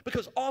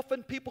 Because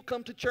often people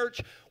come to church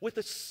with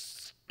a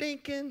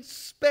stinking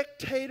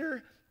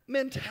spectator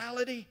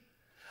mentality.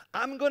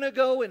 I'm going to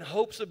go in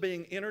hopes of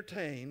being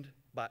entertained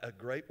by a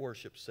great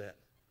worship set.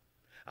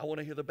 I want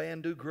to hear the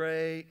band do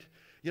great.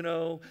 You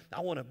know,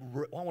 I want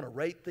to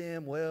rate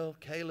them. Well,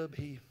 Caleb,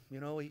 he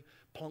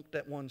plunked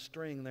that one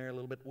string there a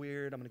little bit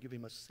weird. I'm going to give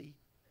him a C.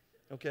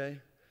 Okay?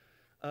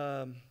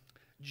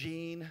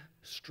 Gene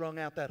strung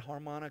out that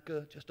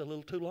harmonica just a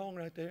little too long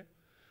right there.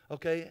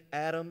 Okay?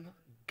 Adam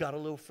got a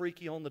little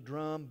freaky on the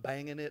drum,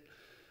 banging it.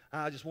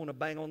 I just want to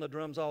bang on the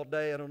drums all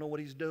day. I don't know what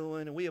he's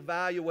doing. And we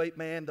evaluate,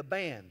 man, the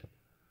band.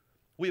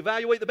 We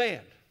evaluate the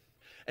band.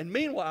 And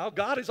meanwhile,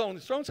 God is on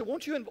His throne and said,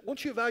 won't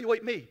you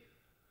evaluate me?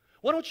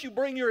 Why don't you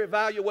bring your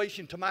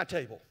evaluation to my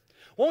table?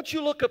 Won't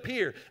you look up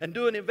here and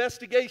do an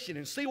investigation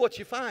and see what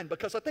you find?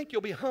 Because I think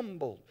you'll be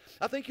humbled.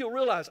 I think you'll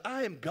realize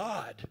I am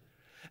God.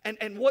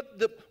 And what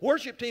the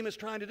worship team is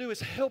trying to do is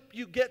help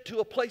you get to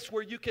a place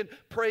where you can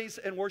praise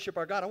and worship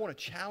our God. I want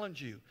to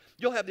challenge you.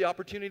 You'll have the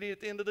opportunity at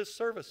the end of this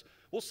service.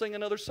 We'll sing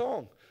another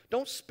song.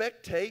 Don't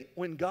spectate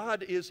when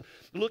God is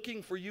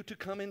looking for you to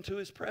come into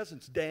His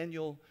presence.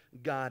 Daniel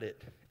got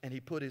it. And he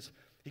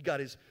got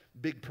his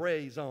big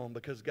praise on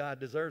because God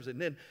deserves it.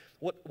 And then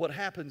what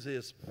happens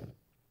is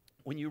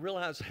when you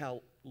realize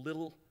how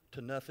little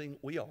to nothing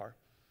we are,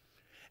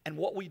 and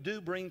what we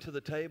do bring to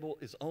the table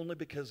is only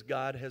because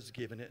God has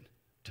given it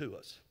to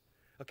us.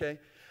 Okay?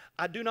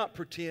 I do not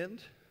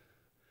pretend.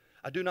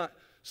 I do not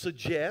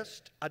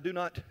suggest. I do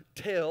not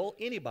tell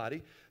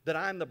anybody that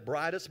I'm the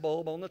brightest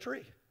bulb on the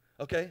tree.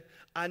 Okay?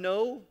 I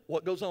know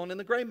what goes on in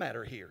the gray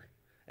matter here.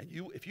 And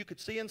if you could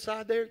see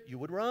inside there, you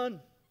would run.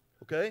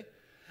 Okay?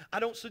 I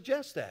don't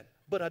suggest that.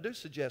 But I do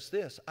suggest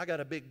this. I got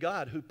a big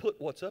God who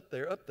put what's up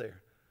there up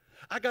there.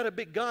 I got a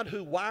big God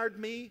who wired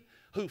me,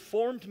 who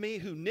formed me,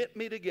 who knit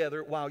me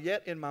together while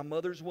yet in my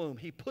mother's womb.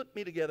 He put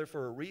me together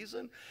for a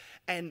reason,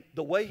 and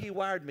the way He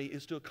wired me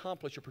is to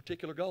accomplish a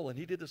particular goal, and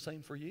He did the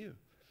same for you.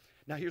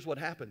 Now here's what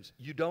happens.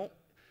 You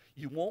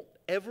won't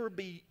ever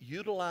be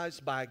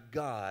utilized by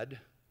God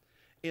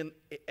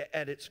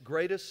at its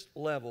greatest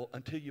level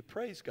until you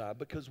praise God,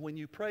 because when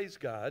you praise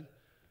God,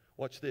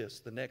 watch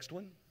this, the next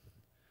one,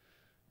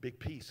 big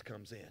peace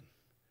comes in.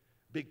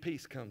 Big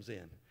peace comes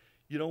in.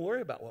 You don't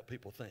worry about what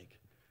people think.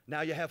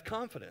 Now you have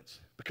confidence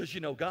because you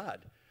know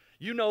God.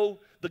 You know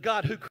the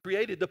God who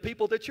created the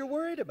people that you're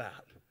worried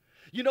about.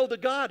 You know the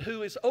God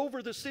who is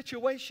over the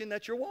situation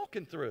that you're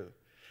walking through.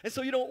 And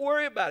so you don't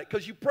worry about it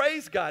because you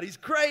praise God. He's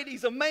great.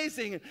 He's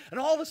amazing. And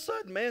all of a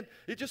sudden, man,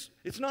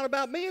 it's not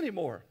about me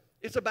anymore.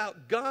 It's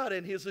about God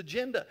and His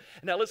agenda.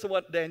 Now listen to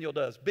what Daniel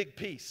does. Big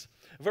peace.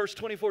 Verse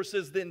 24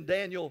 says, Then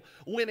Daniel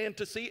went in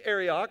to see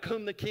Arioch,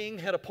 whom the king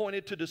had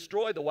appointed to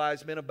destroy the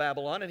wise men of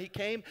Babylon. And he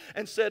came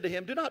and said to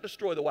him, Do not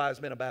destroy the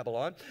wise men of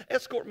Babylon.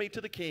 Escort me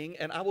to the king,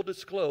 and I will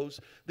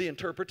disclose the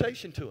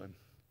interpretation to him.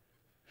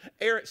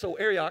 So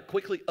Arioch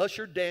quickly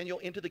ushered Daniel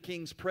into the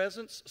king's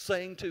presence,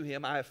 saying to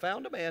him, I have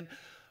found a man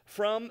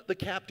from the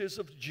captives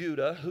of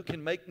Judah who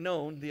can make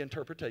known the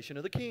interpretation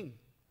of the king.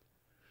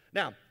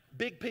 Now,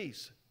 big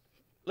peace.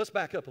 Let's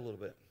back up a little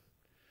bit.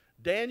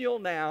 Daniel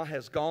now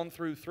has gone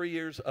through 3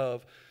 years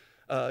of,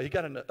 he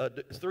got a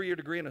 3-year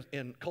degree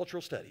in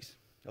cultural studies,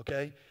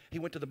 okay? He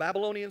went to the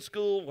Babylonian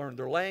school, learned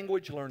their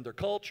language, learned their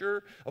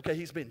culture, okay?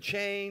 He's been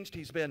changed.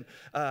 He's been,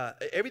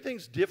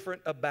 everything's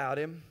different about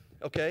him,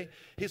 okay?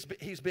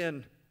 He's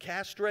been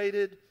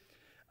castrated,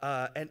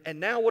 and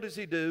now what does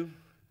he do?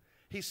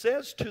 He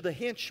says to the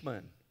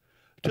henchman,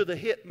 to the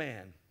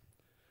hitman,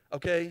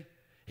 okay?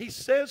 He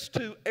says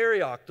to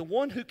Arioch, the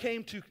one who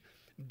came to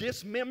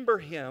dismember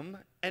him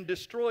and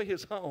destroy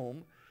his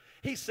home,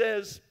 he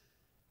says,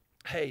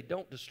 hey,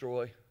 don't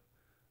destroy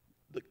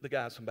the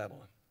guys from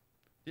Babylon.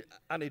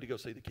 I need to go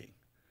see the king.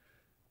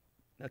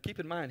 Now keep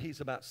in mind,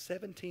 he's about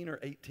 17 or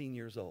 18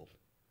 years old.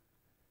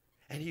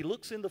 And he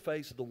looks in the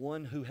face of the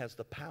one who has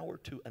the power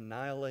to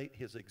annihilate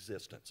his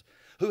existence,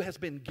 who has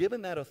been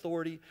given that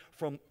authority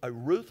from a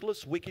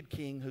ruthless, wicked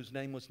king whose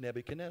name was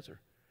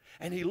Nebuchadnezzar.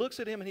 And he looks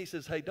at him and he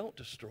says, hey, don't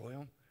destroy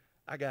him.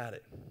 I got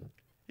it.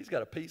 He's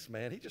got a peace,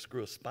 man. He just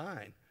grew a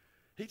spine.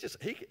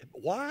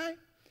 Why?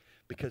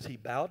 Because he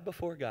bowed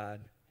before God.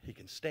 He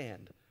can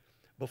stand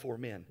before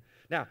men.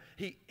 Now,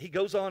 he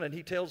goes on and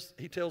he tells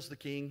the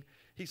king,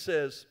 he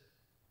says,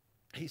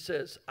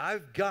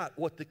 I've got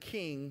what the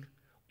king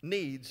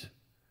needs,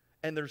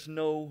 and there's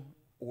no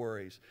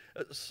worries.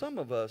 Some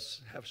of us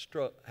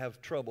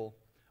have trouble,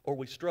 or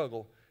we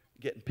struggle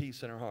getting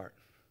peace in our heart.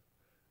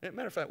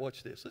 Matter of fact,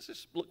 watch this. Let's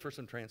just look for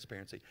some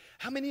transparency.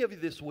 How many of you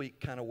this week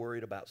kind of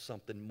worried about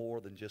something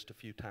more than just a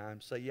few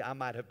times? Say, yeah, I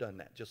might have done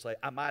that. Just say,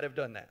 I might have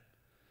done that.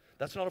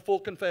 That's not a full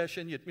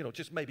confession. You know,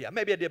 just maybe I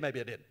did, maybe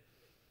I didn't.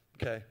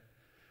 Okay?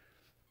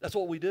 That's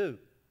what we do.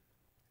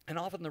 And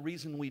often the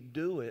reason we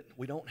do it,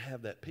 we don't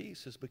have that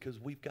peace, is because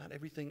we've got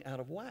everything out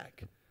of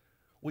whack.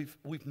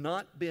 We've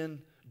not been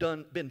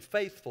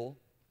faithful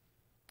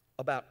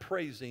about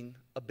praising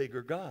a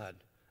bigger God.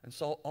 And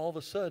so all of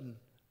a sudden,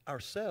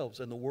 ourselves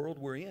and the world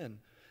we're in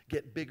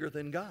get bigger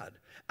than God,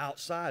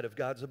 outside of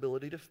God's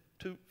ability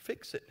to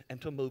fix it and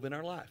to move in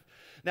our life.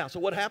 Now, so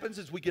what happens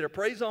is we get our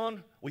praise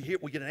on, we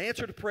get an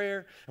answer to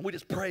prayer, and we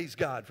just praise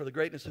God for the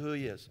greatness of who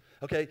He is,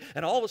 okay?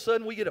 And all of a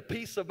sudden, we get a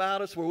peace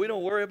about us where we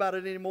don't worry about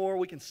it anymore.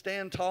 We can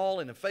stand tall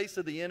in the face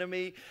of the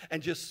enemy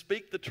and just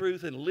speak the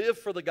truth and live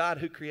for the God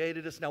who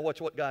created us. Now, watch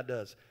what God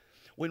does.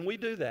 When we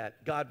do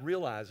that, God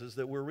realizes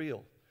that we're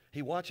real.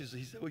 He watches,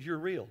 He says, well, you're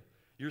real.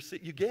 You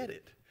get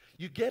it.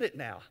 You get it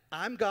now.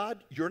 I'm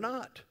God, you're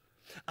not.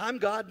 I'm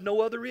God, no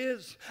other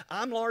is.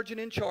 I'm large and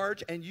in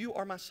charge, and you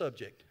are my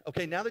subject.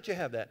 Okay, now that you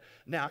have that,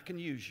 now I can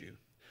use you.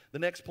 The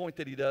next point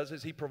that He does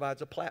is He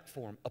provides a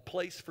platform, a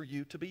place for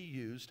you to be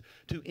used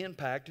to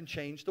impact and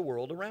change the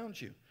world around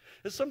you.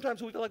 Because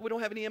sometimes we feel like we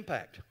don't have any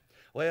impact.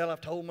 Well,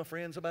 I've told my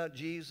friends about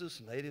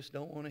Jesus, and they just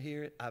don't want to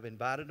hear it. I've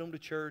invited them to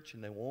church,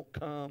 and they won't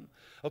come.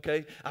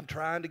 Okay, I'm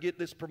trying to get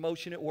this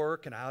promotion at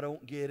work, and I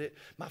don't get it.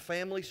 My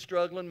family's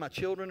struggling. My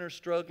children are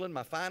struggling.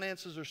 My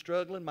finances are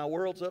struggling. My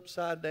world's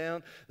upside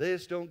down. They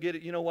just don't get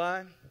it. You know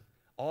why?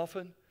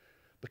 Often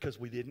because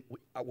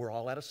we're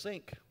all out of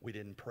sync. We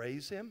didn't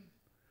praise Him.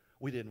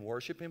 We didn't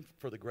worship Him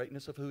for the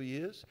greatness of who He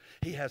is.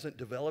 He hasn't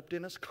developed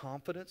in us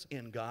confidence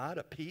in God,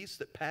 a peace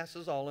that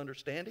passes all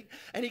understanding,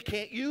 and He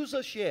can't use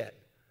us yet.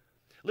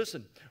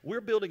 Listen,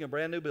 we're building a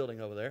brand new building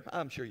over there.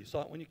 I'm sure you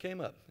saw it when you came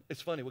up.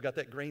 It's funny, we got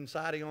that green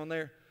siding on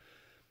there.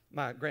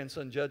 My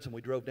grandson Judson, we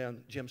drove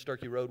down Jim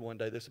Sturkey Road one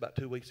day, this about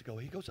 2 weeks ago.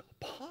 He goes,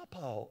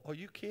 Papa, are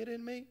you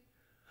kidding me?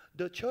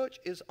 The church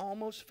is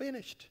almost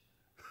finished.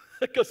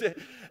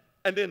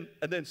 and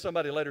then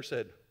somebody later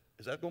said,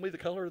 is that going to be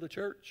the color of the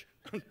church?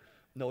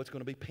 No, it's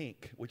going to be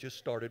pink. We just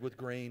started with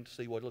green to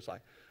see what it looks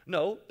like.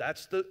 No,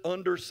 that's the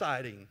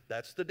undersiding.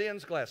 That's the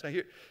Dens glass.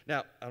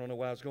 Now, I don't know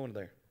why I was going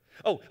there.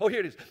 Oh,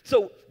 here it is.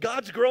 So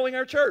God's growing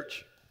our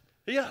church.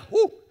 Yeah,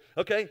 whoo,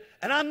 okay.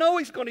 And I know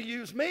He's going to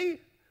use me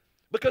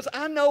because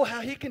I know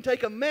how He can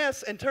take a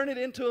mess and turn it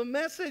into a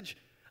message.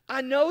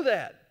 I know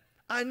that.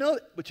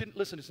 But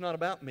listen, it's not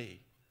about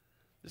me.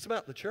 It's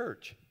about the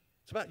church.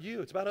 It's about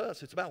you. It's about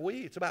us. It's about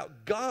we. It's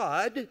about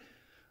God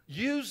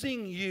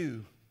using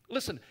you.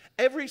 Listen,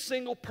 every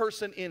single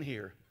person in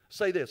here,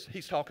 say this.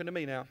 He's talking to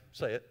me now.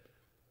 Say it.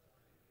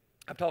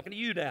 I'm talking to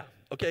you now,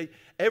 okay?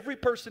 Every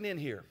person in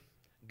here,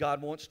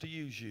 God wants to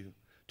use you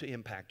to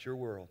impact your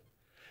world.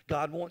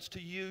 God wants to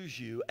use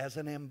you as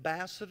an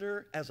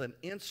ambassador, as an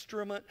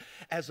instrument,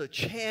 as a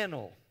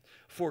channel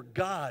for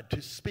God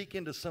to speak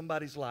into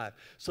somebody's life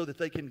so that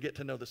they can get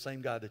to know the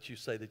same God that you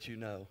say that you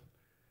know.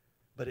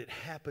 But it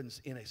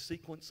happens in a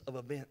sequence of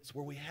events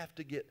where we have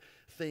to get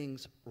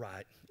things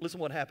right. Listen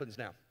what happens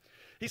now.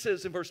 He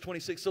says in verse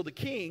 26, so the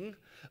king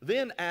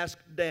then asked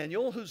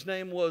Daniel, whose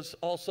name was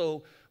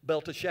also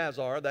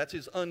Belteshazzar, that's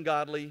his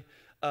ungodly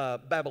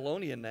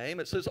Babylonian name.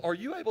 It says, are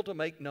you able to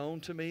make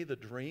known to me the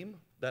dream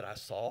that I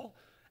saw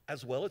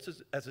as well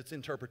as its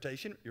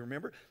interpretation? You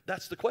remember?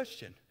 That's the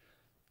question.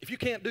 If you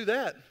can't do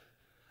that,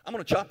 I'm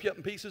going to chop you up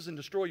in pieces and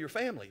destroy your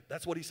family.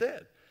 That's what he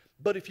said.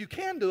 But if you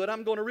can do it,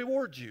 I'm going to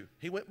reward you.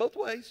 He went both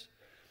ways.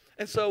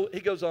 And so he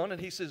goes on and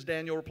he says,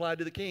 Daniel replied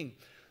to the king,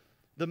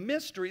 the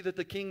mystery that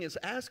the king is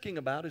asking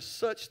about is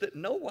such that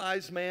no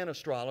wise man,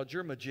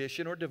 astrologer,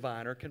 magician, or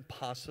diviner can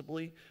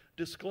possibly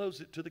disclose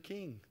it to the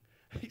king.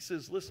 He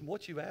says, listen,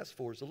 what you've asked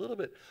for is a little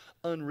bit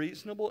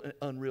unreasonable and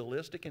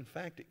unrealistic. In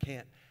fact, it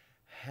can't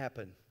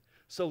happen.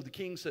 So the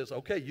king says,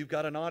 okay, you've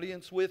got an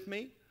audience with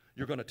me.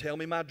 You're going to tell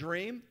me my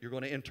dream. You're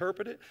going to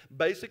interpret it.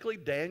 Basically,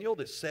 Daniel,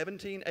 this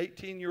 17,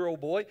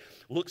 18-year-old boy,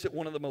 looks at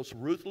one of the most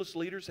ruthless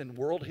leaders in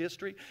world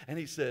history, and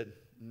he said,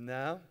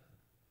 no,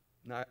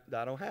 I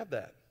don't have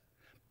that.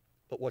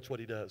 But watch what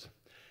he does.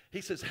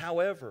 He says,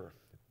 however,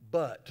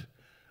 but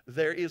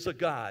there is a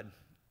God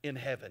in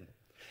heaven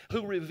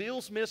who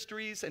reveals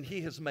mysteries, and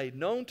He has made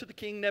known to the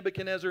king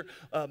Nebuchadnezzar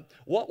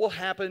what will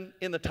happen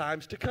in the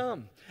times to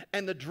come.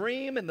 And the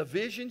dream and the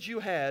visions you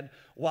had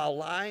while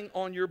lying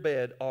on your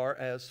bed are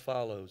as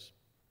follows.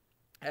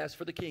 As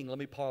for the king, let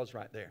me pause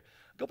right there.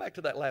 Go back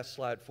to that last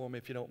slide for me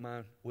if you don't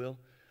mind, Will.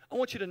 I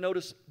want you to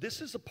notice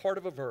this is a part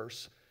of a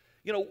verse.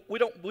 You know, we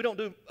don't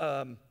do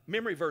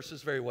memory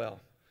verses very well.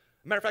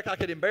 Matter of fact, I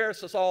could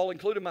embarrass us all,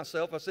 including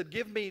myself. I said,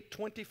 give me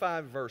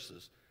 25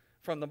 verses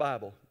from the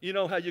Bible. You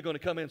know how you're going to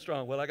come in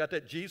strong. Well, I got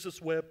that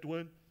Jesus wept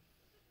one.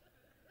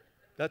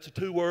 That's a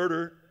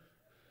 2-worder.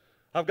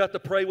 I've got the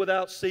pray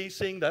without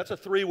ceasing. That's a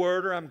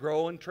 3-worder. I'm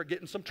growing,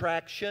 getting some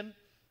traction.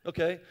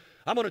 Okay.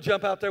 I'm going to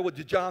jump out there with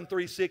John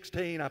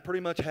 3:16. I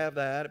pretty much have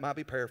that. It might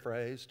be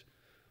paraphrased.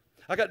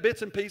 I got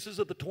bits and pieces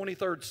of the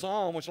 23rd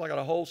Psalm, which is like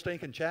a whole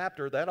stinking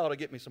chapter. That ought to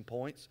get me some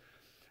points.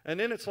 And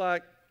then it's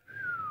like,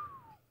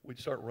 we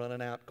start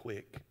running out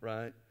quick,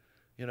 right?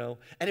 You know,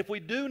 and if we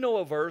do know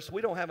a verse, we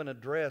don't have an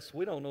address.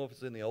 We don't know if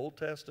it's in the Old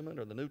Testament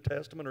or the New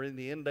Testament or in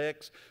the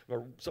index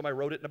or somebody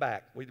wrote it in the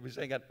back. We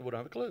don't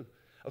have a clue.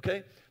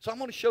 Okay? So I'm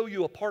going to show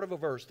you a part of a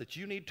verse that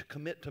you need to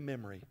commit to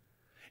memory.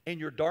 In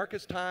your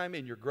darkest time,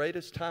 in your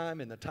greatest time,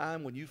 in the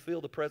time when you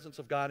feel the presence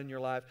of God in your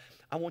life,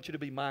 I want you to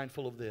be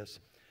mindful of this.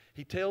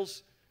 He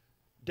tells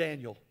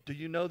Daniel, do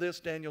you know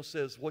this? Daniel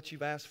says, what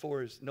you've asked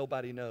for is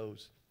nobody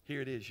knows. Here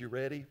it is. You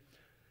ready?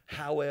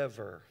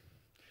 However,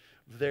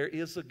 there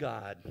is a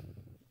God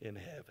in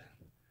heaven.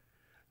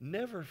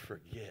 Never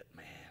forget,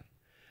 man.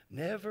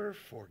 Never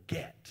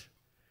forget.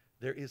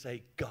 There is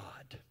a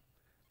God,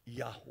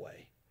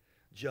 Yahweh,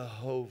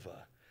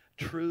 Jehovah,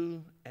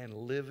 true and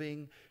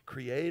living,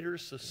 creator,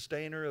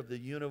 sustainer of the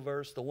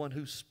universe, the one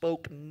who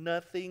spoke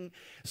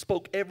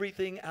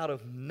everything out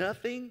of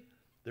nothing.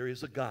 There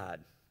is a God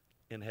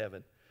in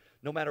heaven.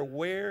 No matter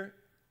where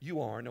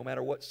you are, no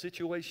matter what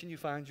situation you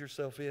find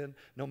yourself in,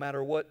 no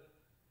matter what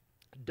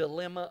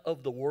dilemma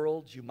of the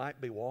world you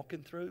might be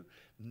walking through,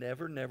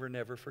 never, never,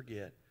 never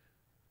forget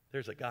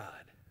there's a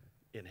God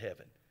in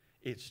heaven.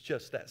 It's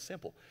just that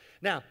simple.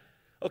 Now,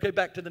 okay,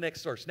 back to the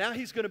next verse. Now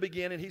he's going to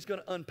begin and he's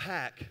going to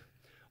unpack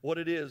what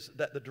it is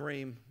that the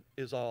dream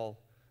is all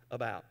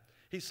about.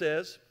 He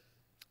says,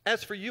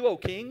 as for you, O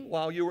king,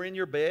 while you were in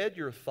your bed,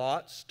 your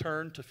thoughts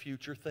turned to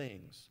future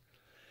things.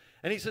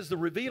 And he says, the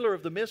revealer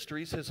of the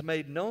mysteries has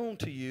made known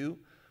to you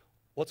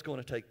what's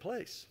going to take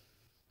place.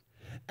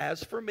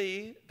 As for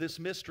me, this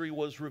mystery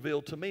was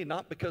revealed to me,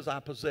 not because I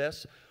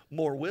possess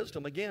more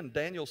wisdom. Again,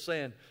 Daniel's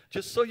saying,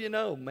 just so you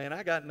know, man,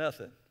 I got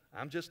nothing.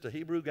 I'm just a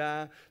Hebrew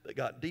guy that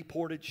got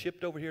deported,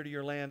 shipped over here to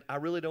your land. I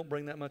really don't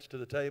bring that much to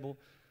the table,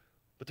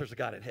 but there's a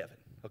God in heaven,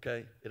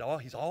 okay?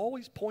 He's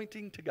always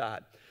pointing to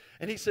God.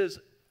 And he says,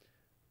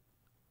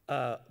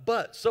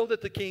 but so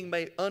that the king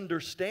may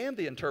understand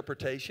the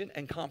interpretation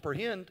and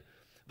comprehend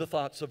the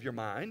thoughts of your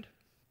mind,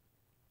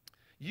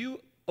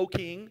 you, O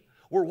king,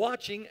 were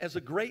watching as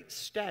a great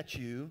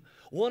statue,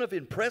 one of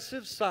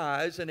impressive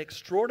size and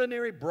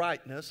extraordinary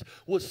brightness,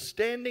 was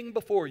standing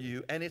before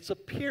you, and its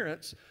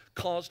appearance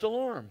caused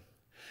alarm.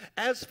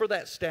 As for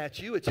that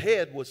statue, its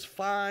head was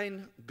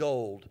fine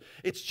gold.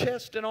 Its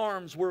chest and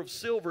arms were of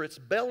silver. Its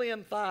belly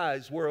and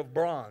thighs were of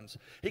bronze.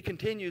 He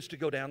continues to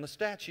go down the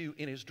statue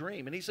in his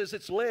dream. And he says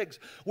its legs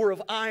were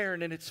of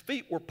iron, and its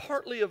feet were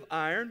partly of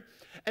iron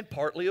and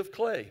partly of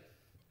clay.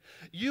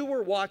 You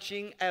were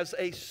watching as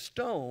a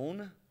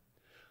stone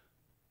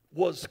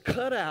was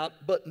cut out,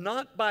 but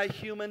not by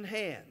human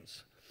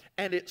hands.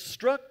 And it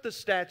struck the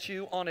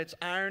statue on its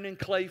iron and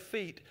clay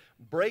feet,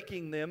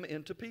 breaking them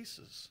into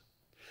pieces.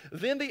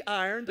 Then the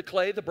iron, the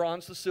clay, the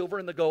bronze, the silver,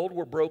 and the gold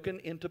were broken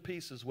into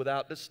pieces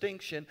without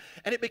distinction,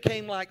 and it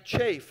became like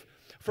chaff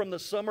from the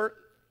summer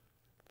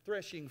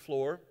threshing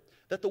floor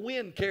that the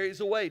wind carries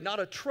away. Not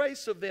a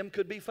trace of them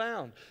could be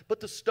found. But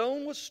the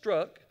stone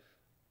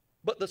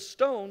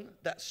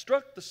that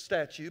struck the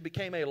statue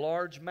became a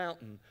large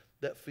mountain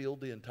that filled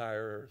the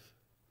entire earth.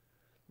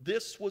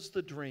 This was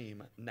the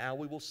dream. Now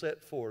we will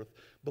set forth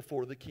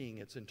before the king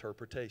its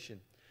interpretation.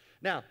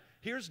 Now,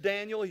 here's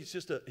Daniel. He's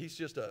just a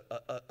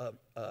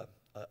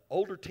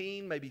older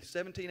teen, maybe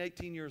 17,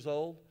 18 years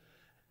old.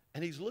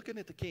 And he's looking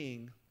at the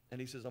king,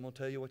 and he says, I'm going to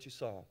tell you what you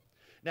saw.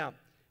 Now,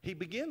 he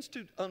begins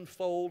to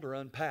unfold or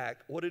unpack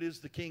what it is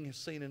the king has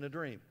seen in a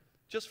dream.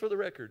 Just for the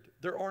record,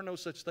 there are no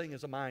such thing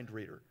as a mind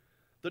reader.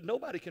 That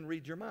nobody can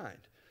read your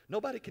mind.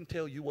 Nobody can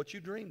tell you what you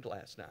dreamed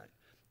last night.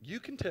 You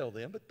can tell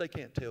them, but they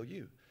can't tell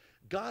you.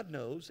 God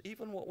knows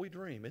even what we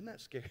dream. Isn't that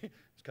scary?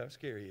 It's kind of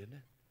scary, isn't it?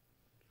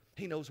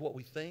 He knows what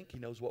we think. He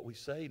knows what we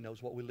say. He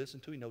knows what we listen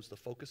to. He knows the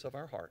focus of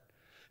our heart.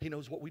 He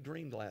knows what we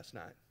dreamed last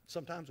night.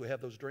 Sometimes we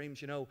have those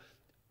dreams, you know.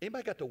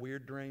 Anybody got the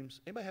weird dreams?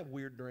 Anybody have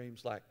weird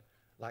dreams like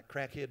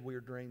crackhead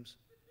weird dreams?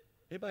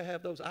 Anybody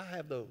have those? I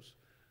have those.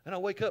 And I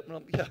wake up and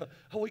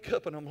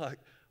I'm like,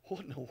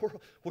 what in the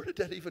world? Where did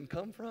that even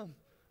come from?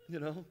 You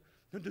know?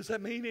 Does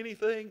that mean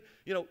anything?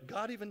 You know,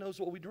 God even knows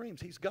what we dream.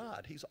 He's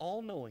God. He's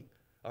all-knowing.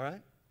 All right?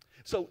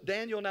 So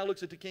Daniel now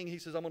looks at the king. He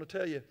says, I'm going to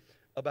tell you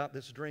about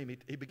this dream.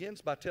 He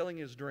begins by telling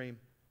his dream.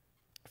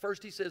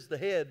 First he says the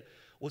head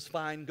was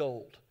fine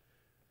gold.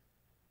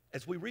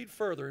 As we read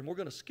further, and we're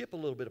going to skip a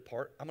little bit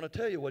apart, I'm going to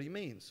tell you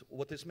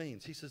what this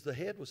means. He says the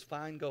head was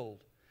fine gold.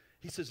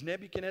 He says,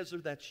 Nebuchadnezzar,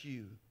 that's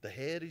you. The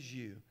head is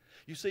you.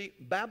 You see,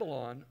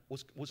 Babylon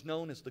was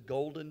known as the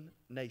golden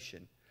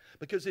nation,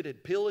 because it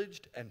had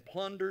pillaged and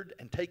plundered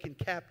and taken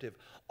captive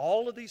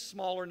all of these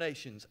smaller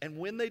nations. And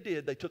when they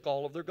did, they took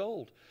all of their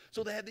gold.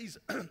 So they had these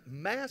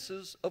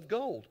masses of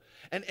gold.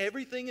 And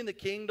everything in the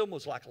kingdom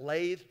was like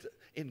lathed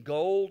in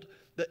gold.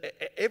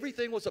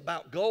 Everything was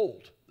about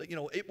gold. You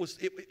know, it was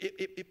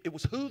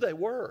who they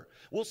were.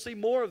 We'll see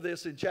more of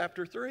this in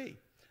chapter 3.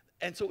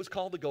 And so it was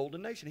called the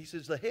golden nation. He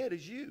says, the head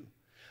is you.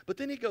 But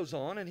then he goes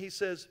on and he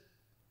says,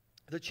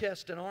 the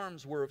chest and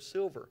arms were of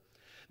silver.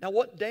 Now,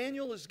 what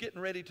Daniel is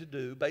getting ready to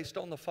do, based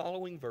on the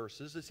following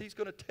verses, is he's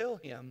going to tell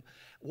him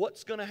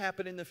what's going to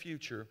happen in the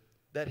future,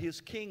 that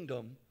his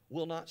kingdom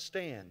will not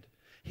stand.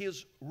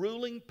 His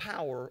ruling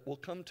power will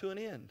come to an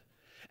end.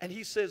 And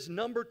he says,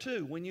 number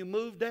 2, when you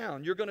move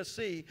down, you're going to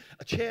see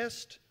a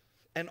chest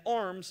and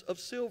arms of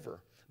silver.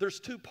 There's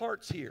 2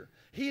 parts here.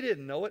 He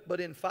didn't know it, but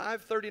in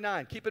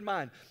 539, keep in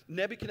mind,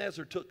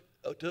 Nebuchadnezzar took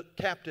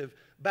captive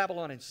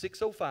Babylon in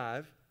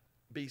 605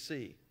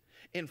 BC.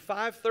 In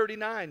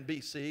 539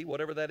 BC,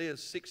 whatever that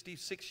is,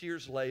 66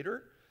 years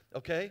later,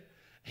 okay,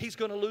 he's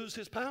going to lose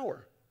his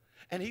power.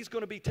 And he's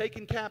going to be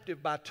taken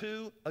captive by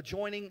 2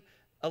 adjoining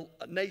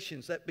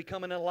nations that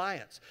become an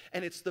alliance.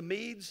 And it's the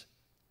Medes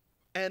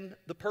and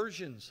the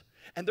Persians.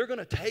 And they're going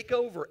to take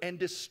over and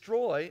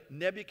destroy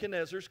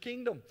Nebuchadnezzar's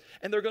kingdom.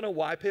 And they're going to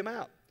wipe him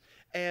out.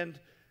 And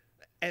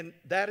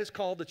that is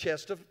called the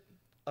chest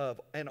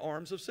and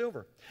arms of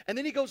silver. And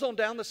then he goes on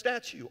down the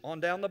statue, on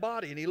down the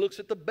body, and he looks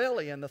at the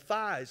belly and the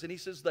thighs, and he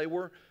says they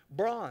were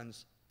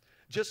bronze.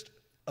 Just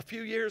a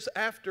few years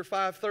after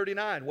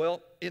 539,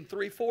 well, in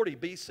 340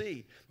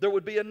 BC, there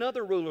would be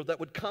another ruler that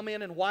would come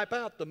in and wipe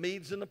out the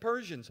Medes and the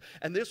Persians.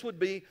 And this would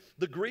be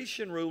the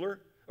Grecian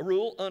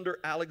rule under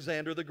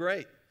Alexander the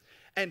Great.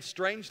 And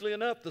strangely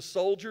enough, the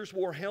soldiers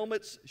wore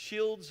helmets,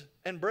 shields,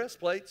 and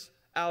breastplates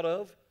out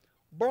of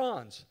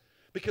bronze,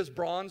 because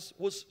bronze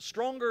was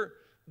stronger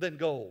than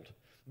gold.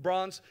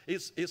 Bronze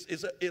is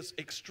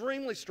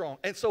extremely strong.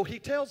 And so he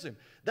tells him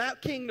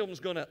that kingdom's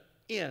going to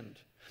end.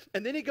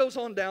 And then he goes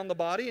on down the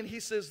body and he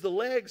says the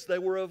legs, they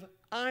were of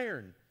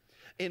iron.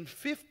 In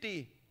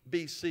 50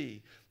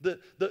 BC,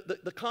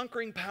 the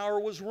conquering power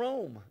was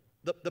Rome.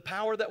 The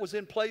power that was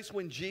in place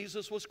when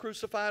Jesus was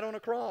crucified on a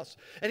cross.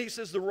 And he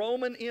says the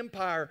Roman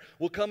Empire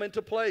will come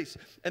into place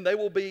and they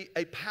will be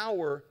a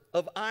power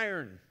of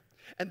iron.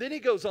 And then he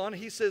goes on,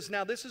 he says,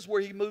 now this is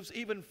where he moves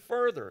even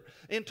further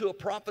into a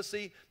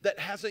prophecy that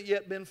hasn't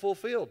yet been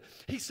fulfilled.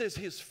 He says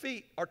his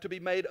feet are to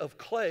be made of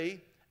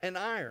clay and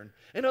iron.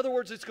 In other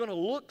words, it's going to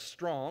look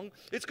strong,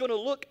 it's going to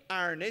look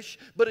ironish,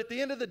 but at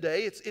the end of the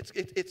day,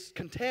 it's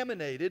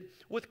contaminated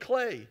with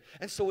clay,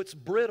 and so it's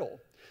brittle.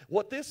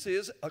 What this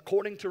is,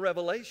 according to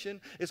Revelation,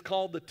 is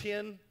called the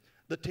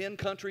 10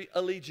 country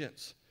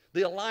allegiance,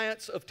 the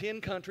alliance of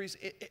 10 countries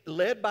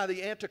led by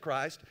the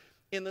Antichrist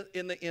in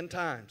the end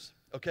times.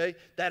 Okay,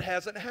 that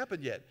hasn't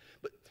happened yet.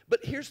 But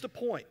here's the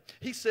point.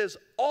 He says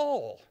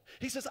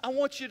He says, I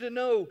want you to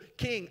know,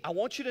 King, I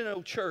want you to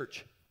know,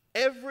 church,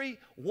 every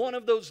one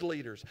of those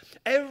leaders,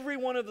 every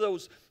one of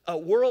those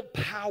world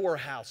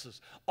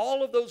powerhouses,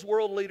 all of those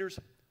world leaders,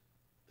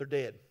 they're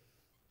dead,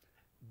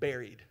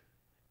 buried,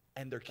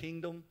 and their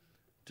kingdom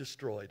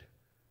destroyed.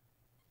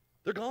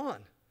 They're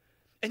gone.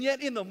 And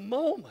yet in the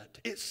moment,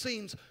 it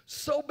seems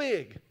so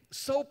big,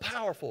 so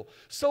powerful,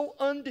 so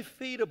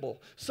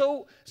undefeatable,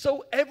 so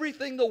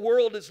everything the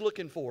world is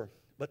looking for.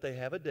 But they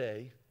have a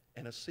day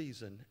and a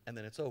season, and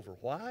then it's over.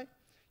 Why?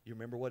 You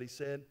remember what he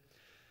said?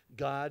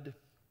 God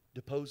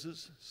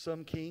deposes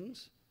some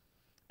kings,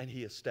 and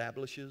he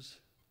establishes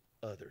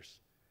others.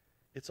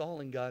 It's all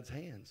in God's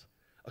hands,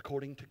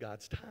 according to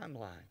God's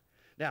timeline.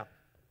 Now,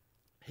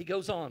 he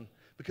goes on,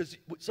 because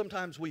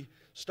sometimes we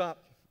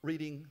stop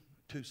reading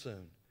too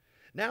soon.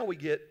 Now we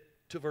get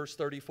to verse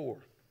 34.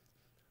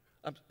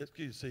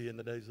 Excuse me, in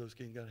the days of those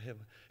kings, God of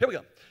heaven. Here we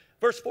go.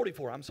 Verse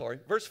 44, I'm sorry.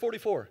 Verse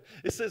 44.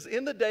 It says,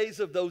 in the days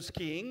of those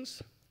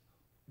kings,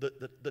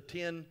 the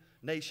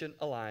 10-nation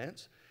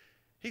alliance,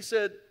 he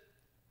said,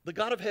 the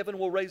God of heaven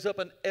will raise up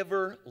an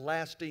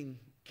everlasting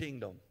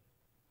kingdom.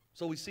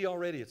 So we see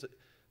already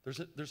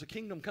there's a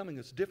kingdom coming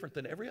that's different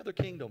than every other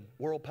kingdom,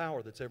 world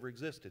power that's ever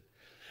existed.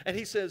 And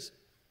he says,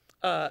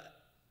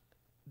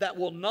 that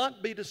will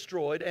not be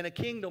destroyed, and a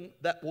kingdom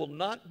that will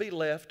not be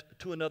left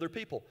to another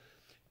people.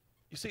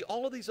 You see,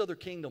 all of these other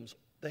kingdoms,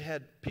 they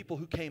had people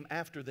who came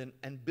after them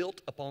and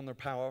built upon their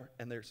power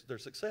and their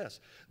success.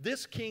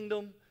 This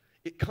kingdom,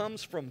 it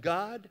comes from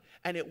God,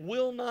 and it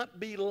will not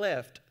be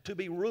left to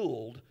be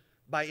ruled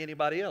by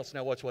anybody else.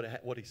 Now watch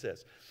what he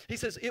says. He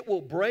says, it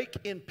will break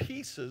in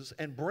pieces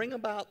and bring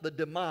about the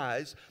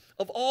demise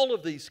of all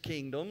of these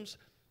kingdoms,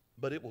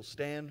 but it will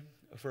stand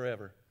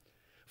forever.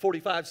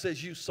 45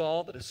 says, you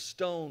saw that a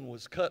stone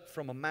was cut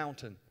from a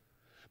mountain,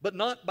 but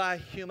not by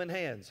human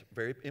hands.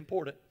 Very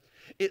important.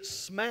 It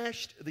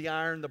smashed the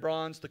iron, the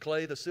bronze, the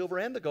clay, the silver,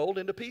 and the gold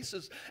into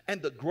pieces.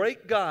 And the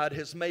great God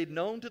has made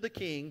known to the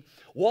king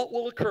what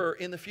will occur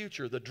in the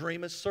future. The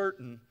dream is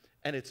certain,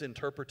 and its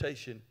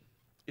interpretation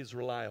is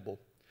reliable.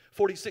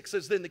 46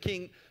 says, then the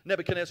king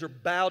Nebuchadnezzar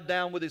bowed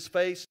down with his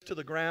face to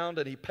the ground,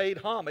 and he paid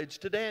homage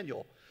to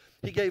Daniel.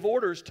 He gave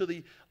orders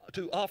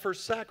to offer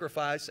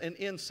sacrifice and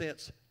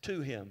incense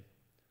to him.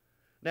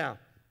 Now,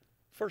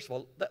 first of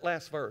all, that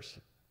last verse,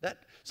 that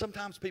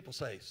sometimes people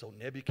say, so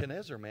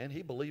Nebuchadnezzar, man,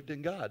 he believed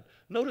in God.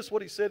 Notice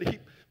what he said. He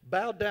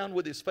bowed down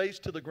with his face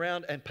to the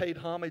ground and paid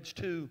homage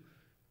to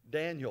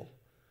Daniel.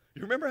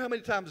 You remember how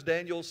many times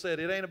Daniel said,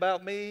 it ain't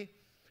about me,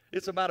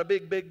 it's about a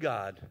big, big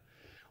God.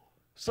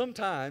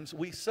 Sometimes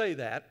we say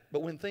that,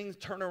 but when things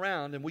turn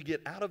around and we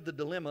get out of the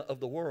dilemma of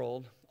the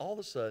world, all of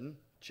a sudden,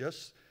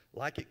 just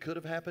like it could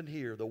have happened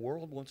here, the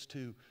world wants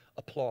to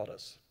applaud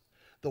us.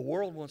 The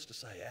world wants to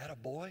say,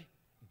 attaboy,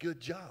 good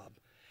job.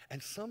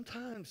 And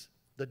sometimes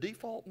the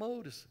default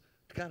mode is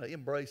to kind of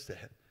embrace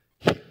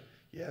that.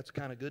 yeah, it's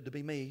kind of good to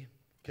be me,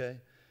 okay?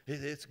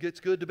 It's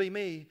good to be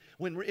me.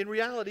 When in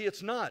reality,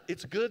 it's not.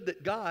 It's good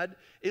that God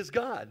is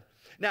God.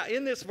 Now,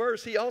 in this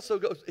verse, he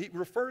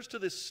refers to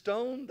this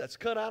stone that's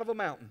cut out of a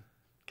mountain,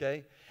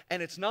 okay?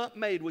 And it's not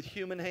made with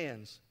human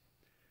hands.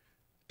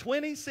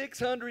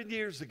 2,600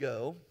 years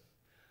ago,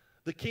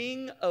 the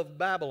king of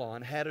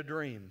Babylon had a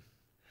dream.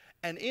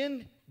 And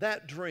in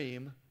that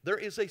dream, there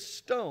is a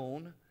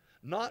stone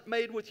not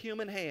made with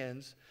human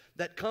hands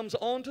that comes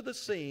onto the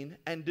scene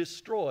and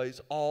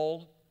destroys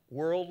all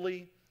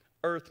worldly,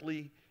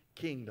 earthly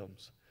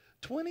kingdoms.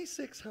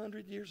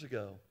 2,600 years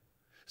ago,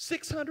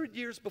 600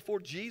 years before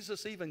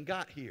Jesus even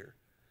got here,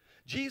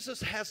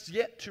 Jesus has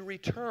yet to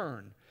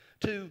return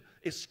to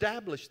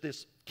establish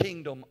this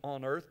kingdom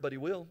on earth, but he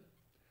will.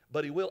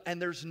 But he will. And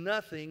there's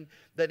nothing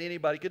that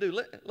anybody could do.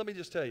 Let me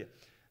just tell you,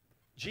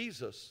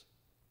 Jesus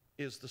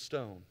is the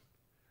stone,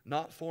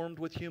 not formed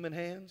with human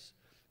hands.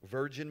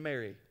 Virgin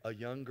Mary, a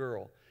young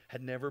girl,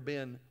 had never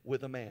been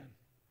with a man.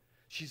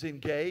 She's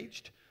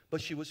engaged, but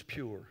she was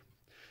pure.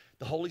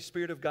 The Holy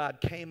Spirit of God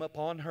came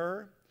upon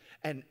her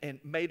and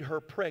made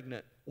her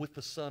pregnant with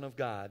the Son of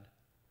God,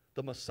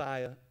 the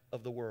Messiah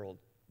of the world,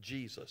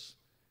 Jesus,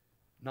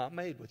 not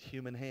made with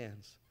human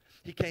hands.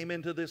 He came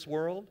into this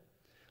world,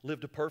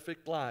 lived a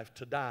perfect life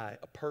to die,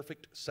 a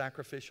perfect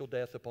sacrificial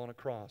death upon a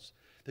cross.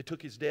 They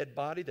took his dead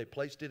body, they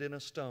placed it in a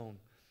stone,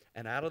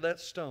 and out of that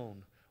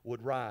stone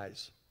would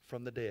rise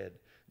from the dead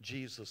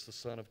Jesus, the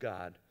Son of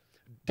God,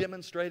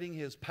 demonstrating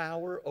his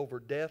power over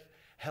death,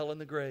 hell,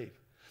 and the grave.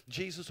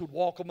 Jesus would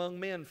walk among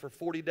men for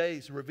 40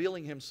 days,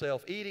 revealing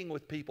himself, eating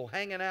with people,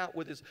 hanging out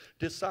with his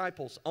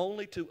disciples,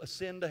 only to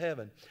ascend to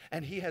heaven.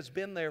 And he has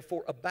been there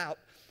for about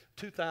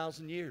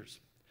 2,000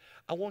 years.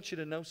 I want you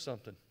to know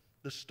something.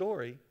 The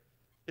story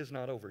is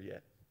not over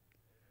yet.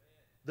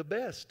 The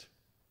best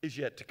is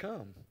yet to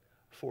come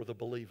for the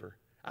believer.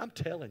 I'm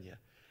telling you.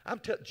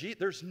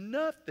 There's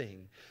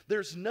nothing,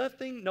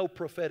 no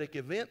prophetic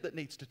event that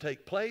needs to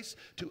take place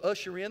to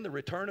usher in the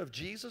return of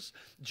Jesus.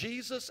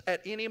 Jesus, at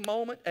any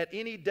moment, at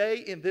any day,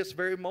 in this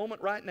very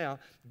moment right now,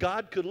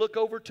 God could look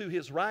over to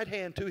his right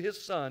hand, to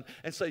his Son,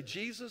 and say,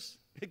 Jesus,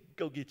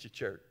 go get your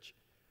church.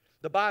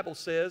 The Bible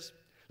says,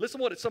 listen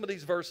to what some of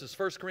these verses,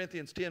 1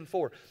 Corinthians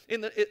 10:4.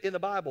 In the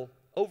Bible,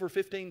 over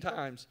 15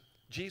 times,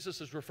 Jesus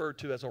is referred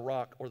to as a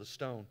rock or the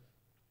stone.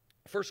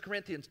 1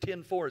 Corinthians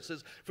 10:4, it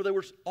says, for they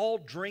were all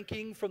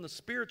drinking from the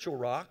spiritual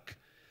rock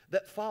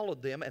that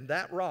followed them, and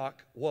that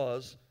rock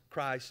was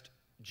Christ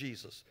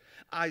Jesus.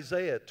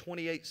 Isaiah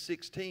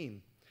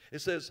 28:16, it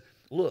says,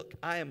 look,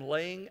 I am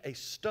laying a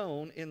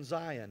stone in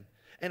Zion,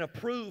 an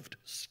approved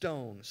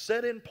stone,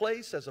 set in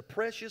place as a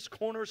precious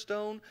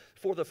cornerstone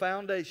for the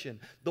foundation.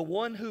 The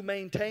one who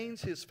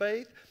maintains his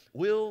faith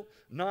will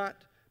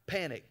not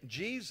panic.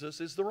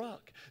 Jesus is the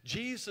rock.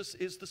 Jesus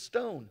is the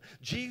stone.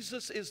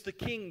 Jesus is the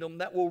kingdom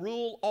that will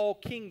rule all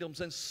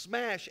kingdoms and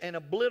smash and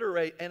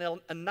obliterate and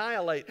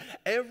annihilate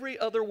every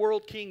other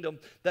world kingdom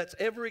that's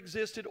ever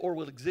existed or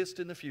will exist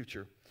in the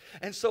future.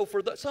 And so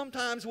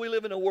sometimes we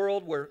live in a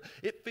world where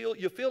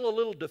you feel a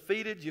little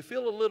defeated, you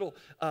feel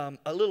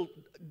a little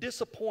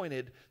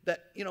disappointed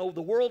that,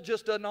 the world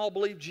just doesn't all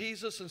believe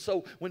Jesus. And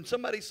so when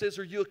somebody says,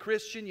 are you a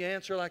Christian? You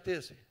answer like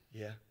this,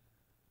 yeah,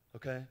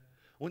 okay.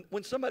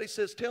 When somebody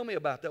says, tell me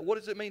about that, what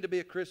does it mean to be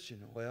a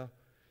Christian? Well,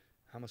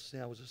 I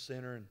was a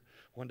sinner, and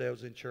one day I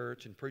was in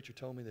church, and the preacher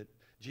told me that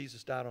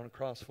Jesus died on a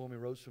cross for me,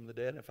 rose from the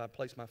dead, and if I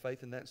place my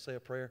faith in that and say a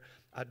prayer,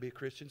 I'd be a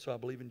Christian, so I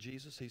believe in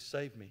Jesus. He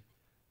saved me.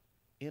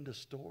 End of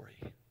story.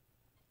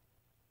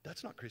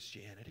 That's not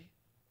Christianity.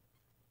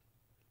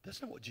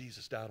 That's not what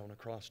Jesus died on a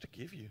cross to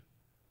give you.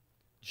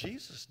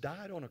 Jesus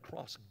died on a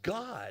cross.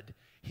 God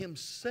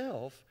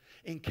himself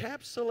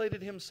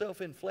encapsulated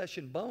himself in flesh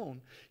and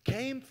bone,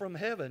 came from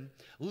heaven,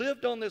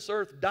 lived on this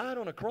earth, died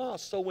on a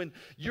cross. So when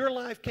your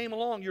life came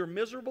along, your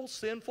miserable,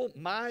 sinful,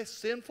 my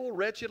sinful,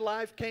 wretched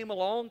life came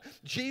along,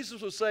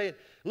 Jesus was saying,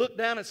 look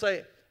down and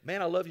say,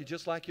 man, I love you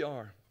just like you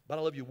are, but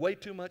I love you way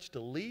too much to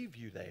leave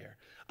you there.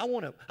 I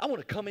want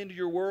to come into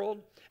your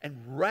world and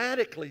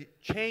radically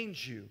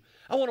change you.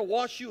 I want to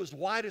wash you as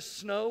white as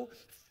snow,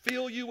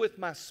 fill you with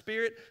my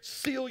Spirit,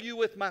 seal you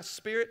with my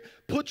Spirit,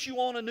 put you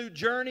on a new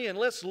journey, and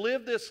let's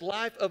live this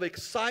life of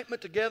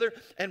excitement together.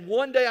 And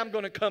one day I'm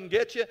going to come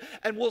get you,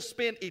 and we'll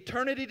spend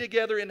eternity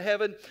together in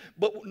heaven,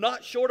 but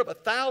not short of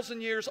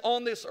 1,000 years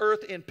on this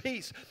earth in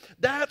peace.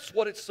 That's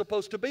what it's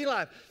supposed to be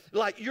like.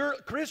 Like your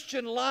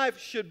Christian life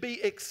should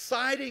be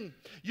exciting.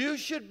 You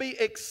should be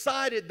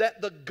excited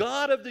that the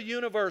God of the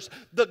universe,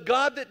 the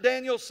God that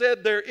Daniel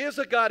said there is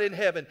a God in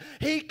heaven,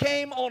 He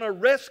came on a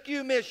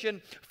rescue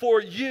mission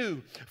for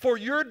you, for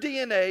your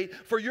DNA,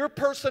 for your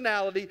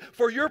personality,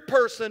 for your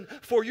person,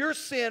 for your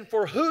sin,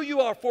 for who you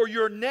are, for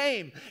your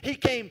name. He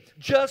came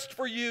just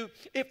for you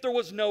if there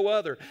was no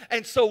other.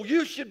 And so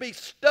you should be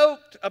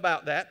stoked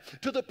about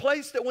that, to the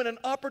place that when an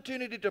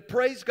opportunity to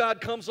praise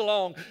God comes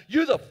along,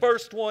 you're the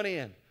first one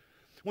in.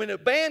 When a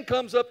band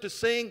comes up to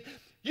sing,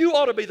 you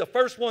ought to be the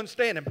first one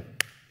standing.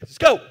 Let's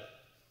go.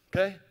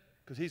 Okay?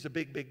 Because He's a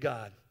big, big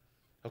God.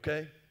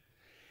 Okay?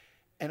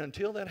 And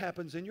until that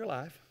happens in your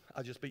life,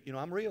 I'll just be,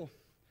 I'm real.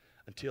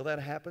 until that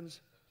happens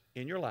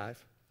in your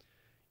life,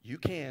 you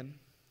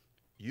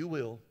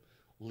will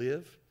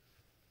live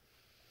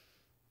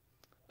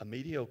a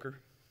mediocre,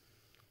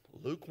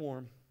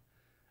 lukewarm,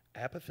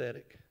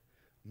 apathetic,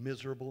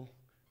 miserable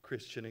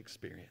Christian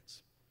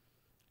experience.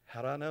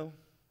 How do I know?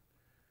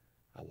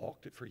 I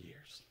walked it for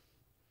years.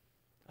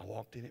 I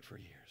walked in it for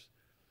years.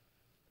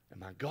 And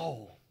my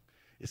goal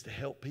is to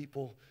help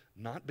people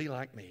not be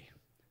like me,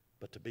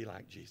 but to be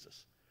like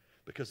Jesus.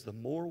 Because the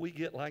more we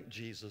get like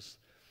Jesus,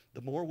 the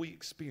more we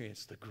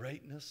experience the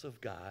greatness of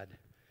God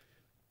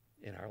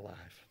in our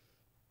life.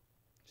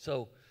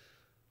 So,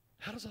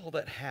 how does all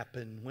that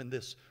happen when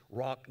this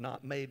rock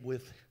not made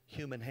with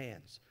human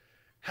hands?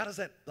 How does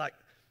that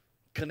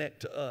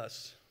connect to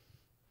us?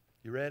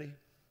 You ready?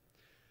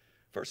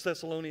 1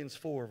 Thessalonians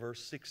 4,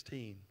 verse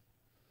 16.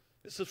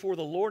 This is, for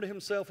the Lord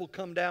himself will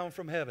come down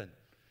from heaven.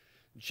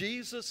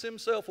 Jesus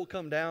himself will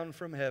come down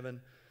from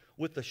heaven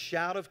with the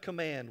shout of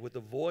command, with the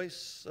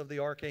voice of the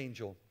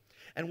archangel,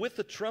 and with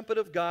the trumpet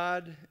of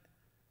God,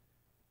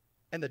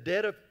 and the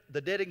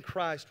dead in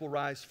Christ will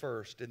rise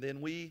first, and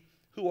then we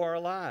who are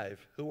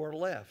alive, who are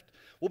left,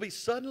 will be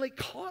suddenly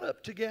caught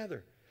up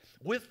together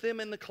with them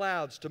in the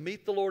clouds to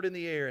meet the Lord in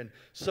the air, and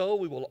so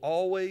we will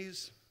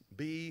always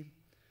be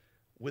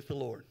with the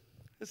Lord.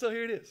 And so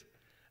here it is.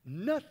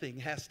 Nothing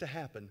has to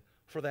happen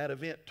for that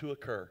event to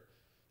occur.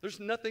 There's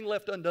nothing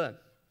left undone.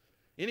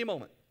 Any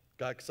moment,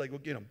 God can say, go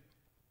get them.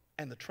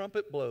 And the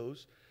trumpet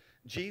blows.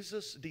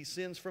 Jesus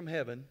descends from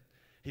heaven.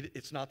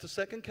 It's not the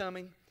second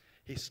coming.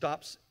 He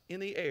stops in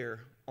the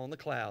air on the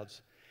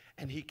clouds.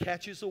 And he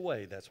catches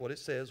away. That's what it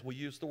says. We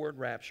use the word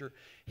rapture.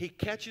 He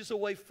catches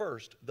away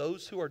first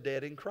those who are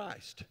dead in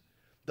Christ.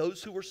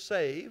 Those who were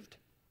saved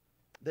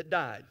that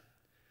died.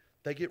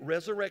 They get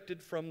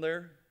resurrected from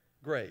their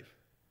grave.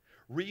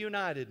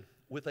 Reunited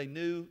with a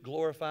new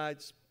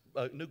glorified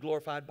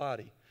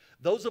body.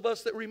 Those of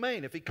us that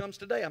remain, if he comes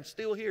today, I'm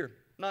still here,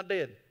 not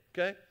dead,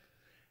 okay?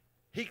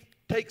 He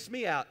takes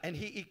me out and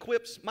he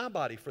equips my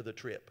body for the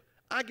trip.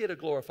 I get a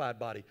glorified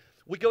body.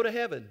 We go to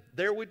heaven.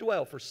 There we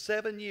dwell for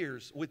 7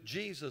 years with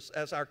Jesus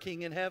as our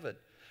King in heaven.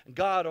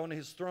 God on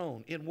his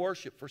throne in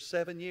worship for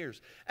 7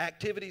 years.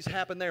 Activities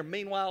happen there.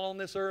 Meanwhile, on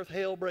this earth,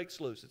 hell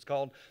breaks loose. It's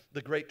called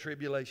the Great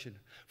Tribulation.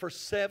 For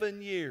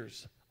 7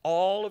 years,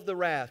 all of the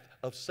wrath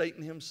of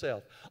Satan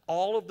himself,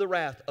 all of the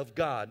wrath of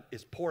God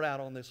is poured out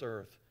on this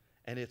earth.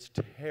 And it's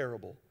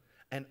terrible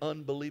and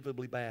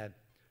unbelievably bad.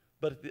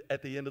 But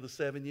at the end of the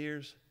 7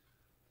 years,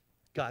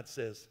 God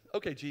says,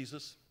 okay,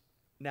 Jesus,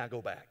 now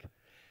go back.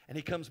 And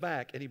he comes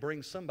back and he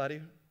brings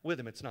somebody with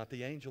him. It's not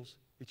the angels.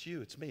 It's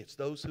you. It's me. It's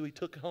those who he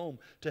took home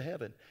to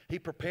heaven. He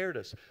prepared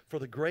us for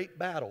the great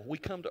battle. We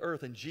come to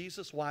earth and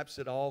Jesus wipes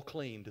it all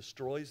clean,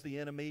 destroys the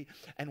enemy,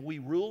 and we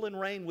rule and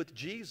reign with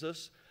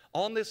Jesus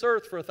on this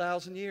earth for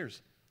 1,000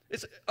 years.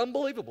 It's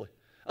unbelievably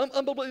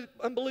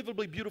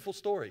beautiful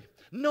story.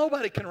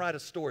 Nobody can write a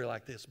story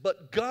like this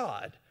but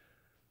God,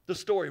 the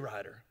story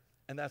writer.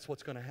 And that's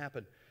what's going to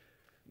happen.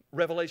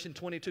 Revelation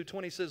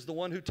 22:20 says, the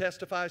one who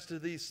testifies to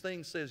these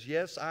things says,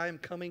 yes, I am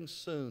coming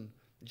soon.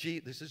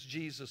 This is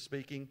Jesus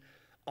speaking.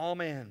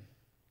 Amen.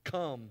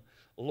 Come,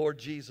 Lord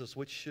Jesus,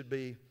 which should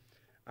be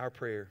our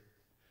prayer.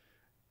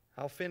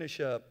 I'll finish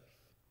up.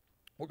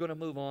 We're going to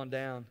move on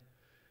down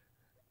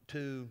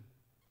to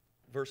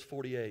verse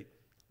 48.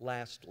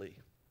 Lastly,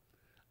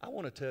 I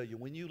want to tell you,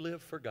 when you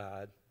live for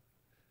God,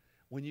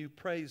 when you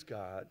praise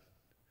God,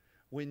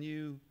 when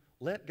you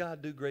let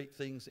God do great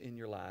things in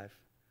your life,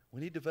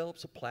 when he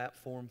develops a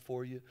platform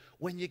for you,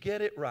 when you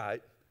get it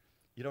right,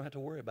 you don't have to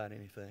worry about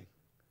anything.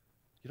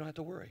 You don't have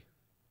to worry.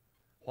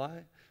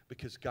 Why?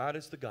 Because God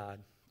is the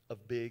God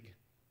of big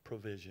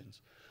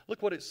provisions.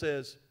 Look what it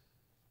says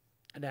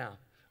now,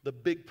 the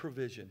big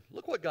provision.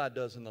 Look what God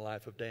does in the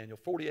life of Daniel.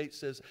 48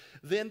 says,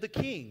 then the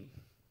king,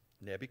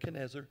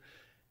 Nebuchadnezzar,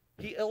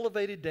 he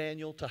elevated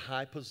Daniel to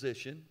high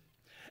position,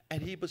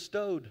 and he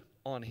bestowed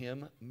on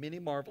him many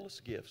marvelous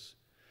gifts.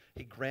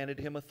 He granted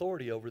him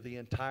authority over the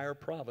entire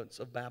province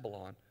of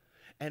Babylon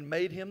and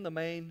made him the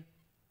main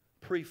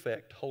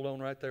prefect. Hold on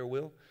right there,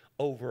 Will.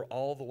 Over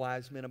all the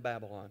wise men of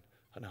Babylon.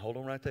 Now hold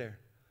on right there.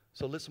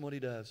 So listen what he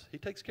does. He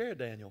takes care of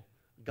Daniel.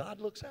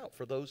 God looks out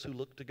for those who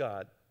look to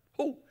God.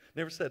 Oh,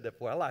 never said that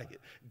before. I like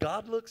it.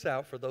 God looks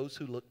out for those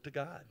who look to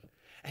God.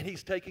 And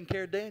he's taking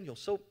care of Daniel.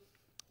 So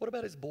what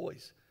about his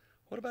boys?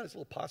 What about his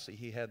little posse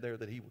he had there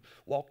that he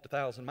walked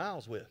 1,000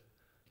 miles with?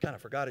 Kind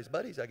of forgot his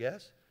buddies, I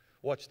guess.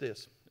 Watch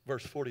this.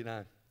 Verse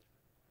 49.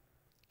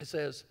 It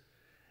says,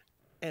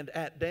 and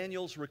at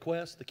Daniel's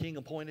request, the king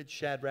appointed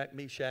Shadrach,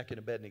 Meshach, and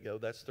Abednego.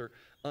 That's their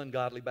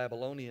ungodly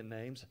Babylonian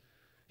names.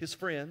 His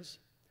friends.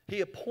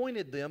 He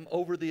appointed them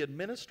over the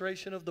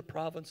administration of the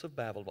province of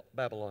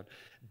Babylon.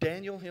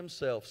 Daniel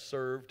himself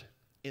served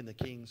in the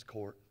king's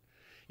court.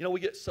 You know, we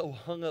get so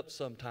hung up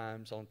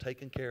sometimes on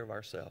taking care of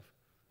ourselves,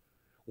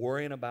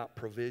 worrying about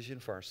provision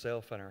for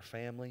ourselves and our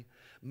family.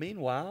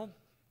 Meanwhile,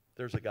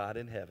 there's a God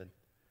in heaven,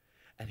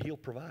 and he'll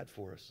provide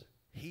for us.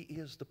 He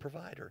is the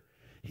provider.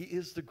 He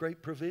is the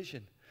great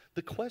provision.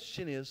 The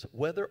question is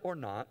whether or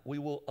not we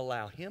will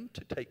allow Him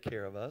to take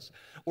care of us,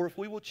 or if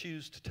we will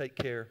choose to take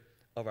care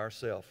of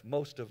ourselves.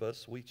 Most of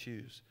us, we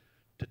choose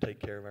to take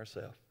care of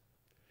ourselves.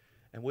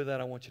 And with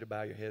that, I want you to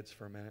bow your heads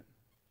for a minute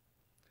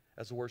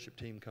as the worship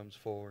team comes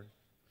forward.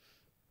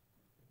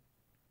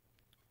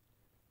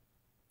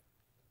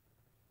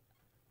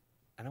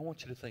 And I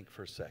want you to think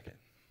for a second.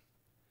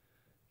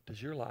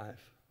 Does your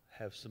life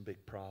have some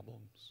big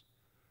problems?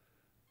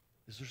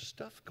 Is there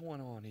stuff going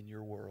on in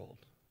your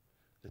world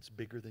that's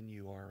bigger than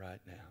you are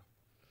right now?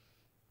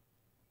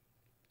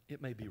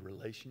 It may be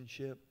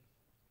relationship.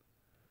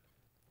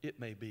 It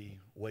may be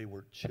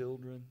wayward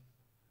children.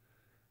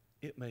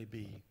 It may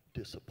be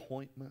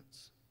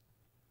disappointments.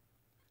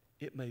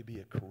 It may be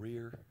a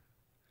career.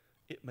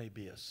 It may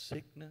be a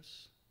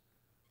sickness.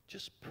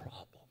 Just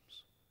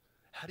problems.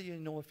 How do you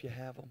know if you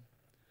have them?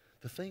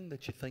 The thing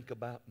that you think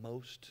about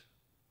most,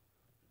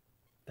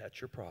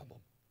 that's your problem.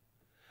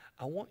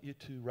 I want you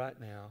to right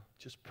now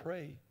just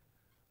pray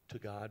to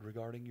God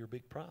regarding your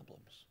big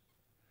problems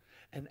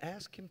and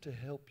ask Him to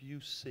help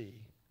you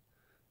see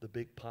the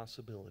big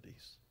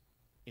possibilities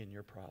in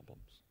your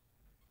problems.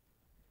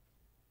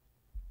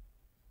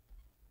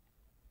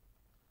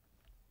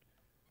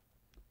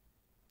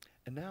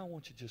 And now I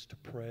want you just to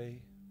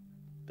pray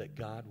that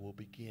God will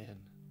begin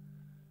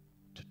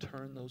to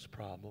turn those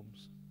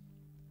problems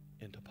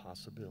into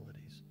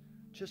possibilities.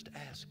 Just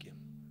ask Him,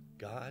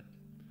 God,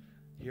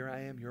 here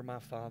I am, you're my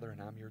Father,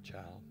 and I'm your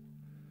child.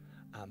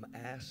 I'm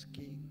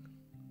asking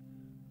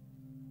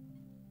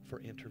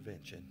for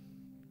intervention.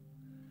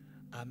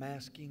 I'm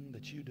asking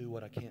that you do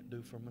what I can't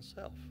do for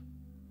myself.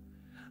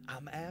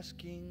 I'm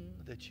asking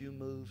that you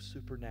move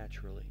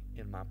supernaturally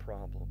in my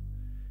problem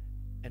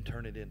and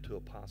turn it into a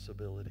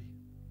possibility.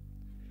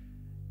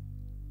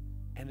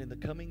 And in the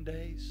coming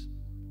days,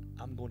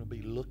 I'm going to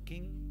be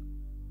looking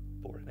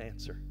for an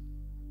answer.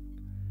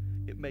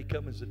 It may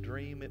come as a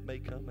dream. It may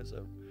come as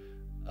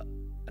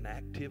an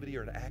activity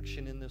or an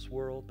action in this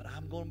world. But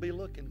I'm going to be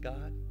looking,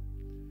 God,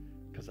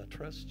 because I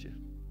trust you.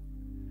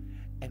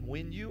 And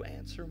when you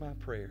answer my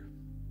prayer,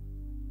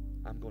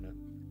 I'm going to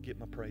get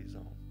my praise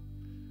on.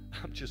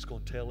 I'm just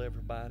going to tell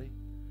everybody.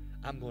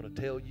 I'm going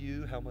to tell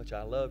you how much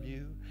I love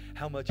you,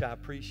 how much I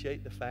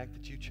appreciate the fact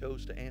that you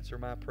chose to answer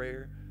my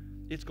prayer.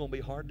 It's going to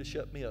be hard to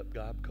shut me up,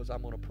 God, because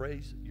I'm going to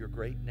praise your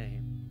great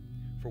name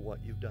for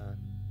what you've done.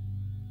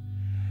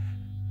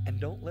 And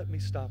don't let me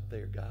stop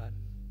there, God.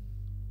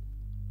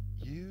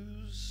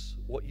 Use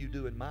what you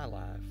do in my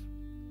life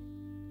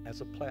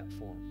as a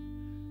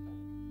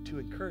platform to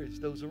encourage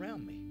those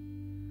around me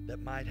that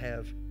might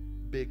have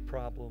big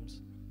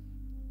problems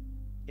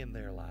in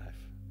their life.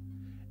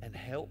 And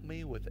help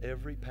me with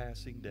every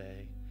passing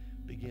day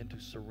begin to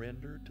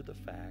surrender to the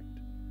fact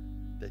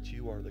that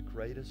you are the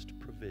greatest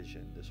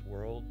provision this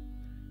world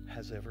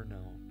has ever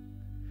known.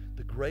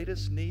 The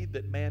greatest need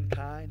that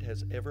mankind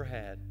has ever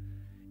had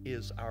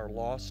is our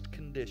lost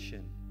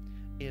condition,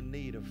 in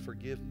need of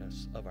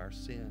forgiveness of our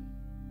sin,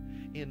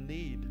 in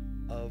need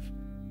of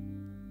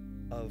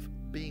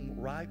being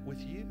right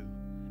with you.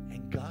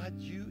 And God,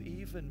 you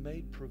even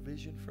made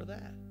provision for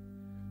that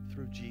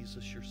through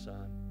Jesus, your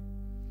Son.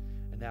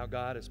 And now,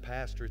 God, as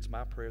pastor, it's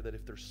my prayer that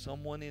if there's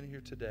someone in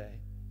here today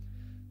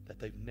that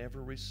they've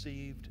never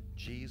received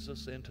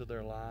Jesus into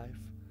their life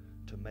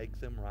to make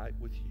them right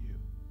with you,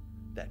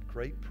 that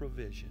great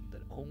provision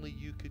that only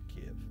you could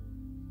give,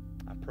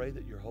 I pray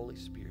that your Holy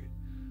Spirit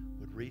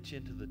would reach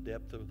into the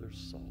depth of their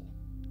soul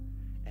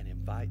and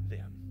invite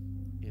them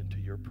into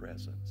your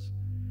presence.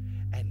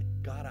 And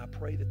God, I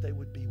pray that they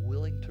would be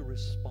willing to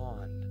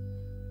respond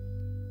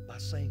by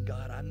saying,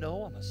 God, I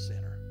know I'm a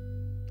sinner,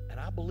 and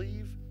I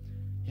believe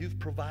you've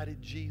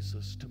provided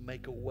Jesus to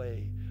make a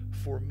way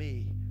for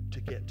me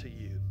to get to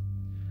you.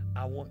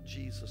 I want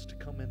Jesus to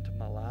come into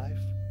my life,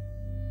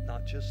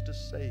 not just to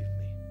save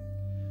me,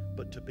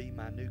 but to be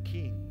my new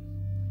King,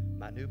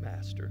 my new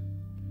Master,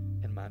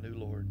 and my new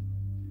Lord.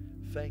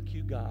 Thank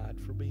you, God,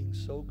 for being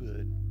so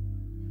good.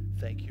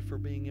 Thank you for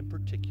being in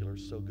particular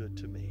so good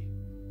to me.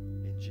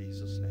 In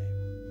Jesus'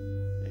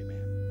 name,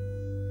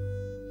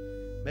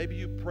 amen. Maybe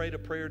you prayed a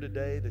prayer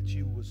today that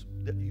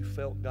you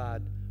felt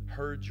God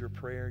heard your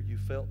prayer. You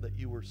felt that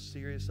you were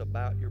serious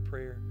about your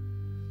prayer.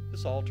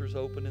 This altar's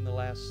open in the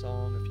last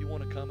song. If you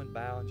want to come and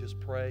bow and just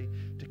pray,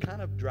 to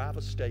kind of drive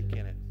a stake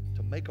in it,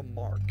 to make a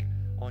mark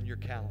on your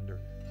calendar,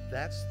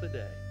 that's the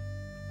day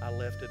I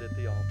left it at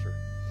the altar.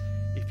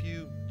 If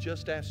you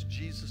just asked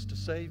Jesus to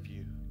save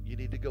you, you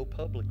need to go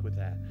public with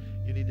that.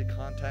 You need to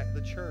contact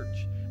the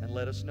church and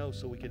let us know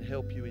so we can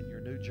help you in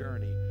your new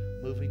journey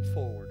moving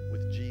forward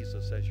with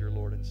Jesus as your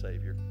Lord and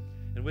Savior.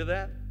 And with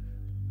that,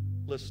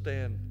 let's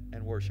stand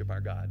and worship our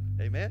God.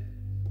 Amen.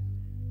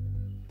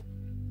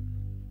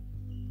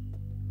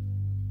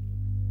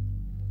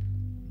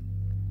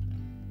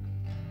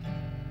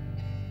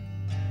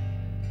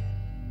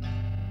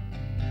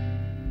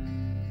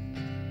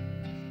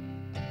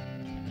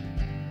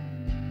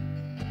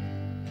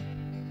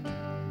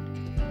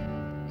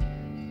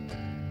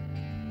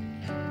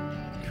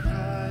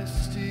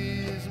 Christ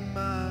is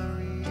my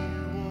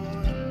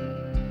reward.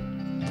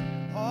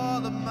 All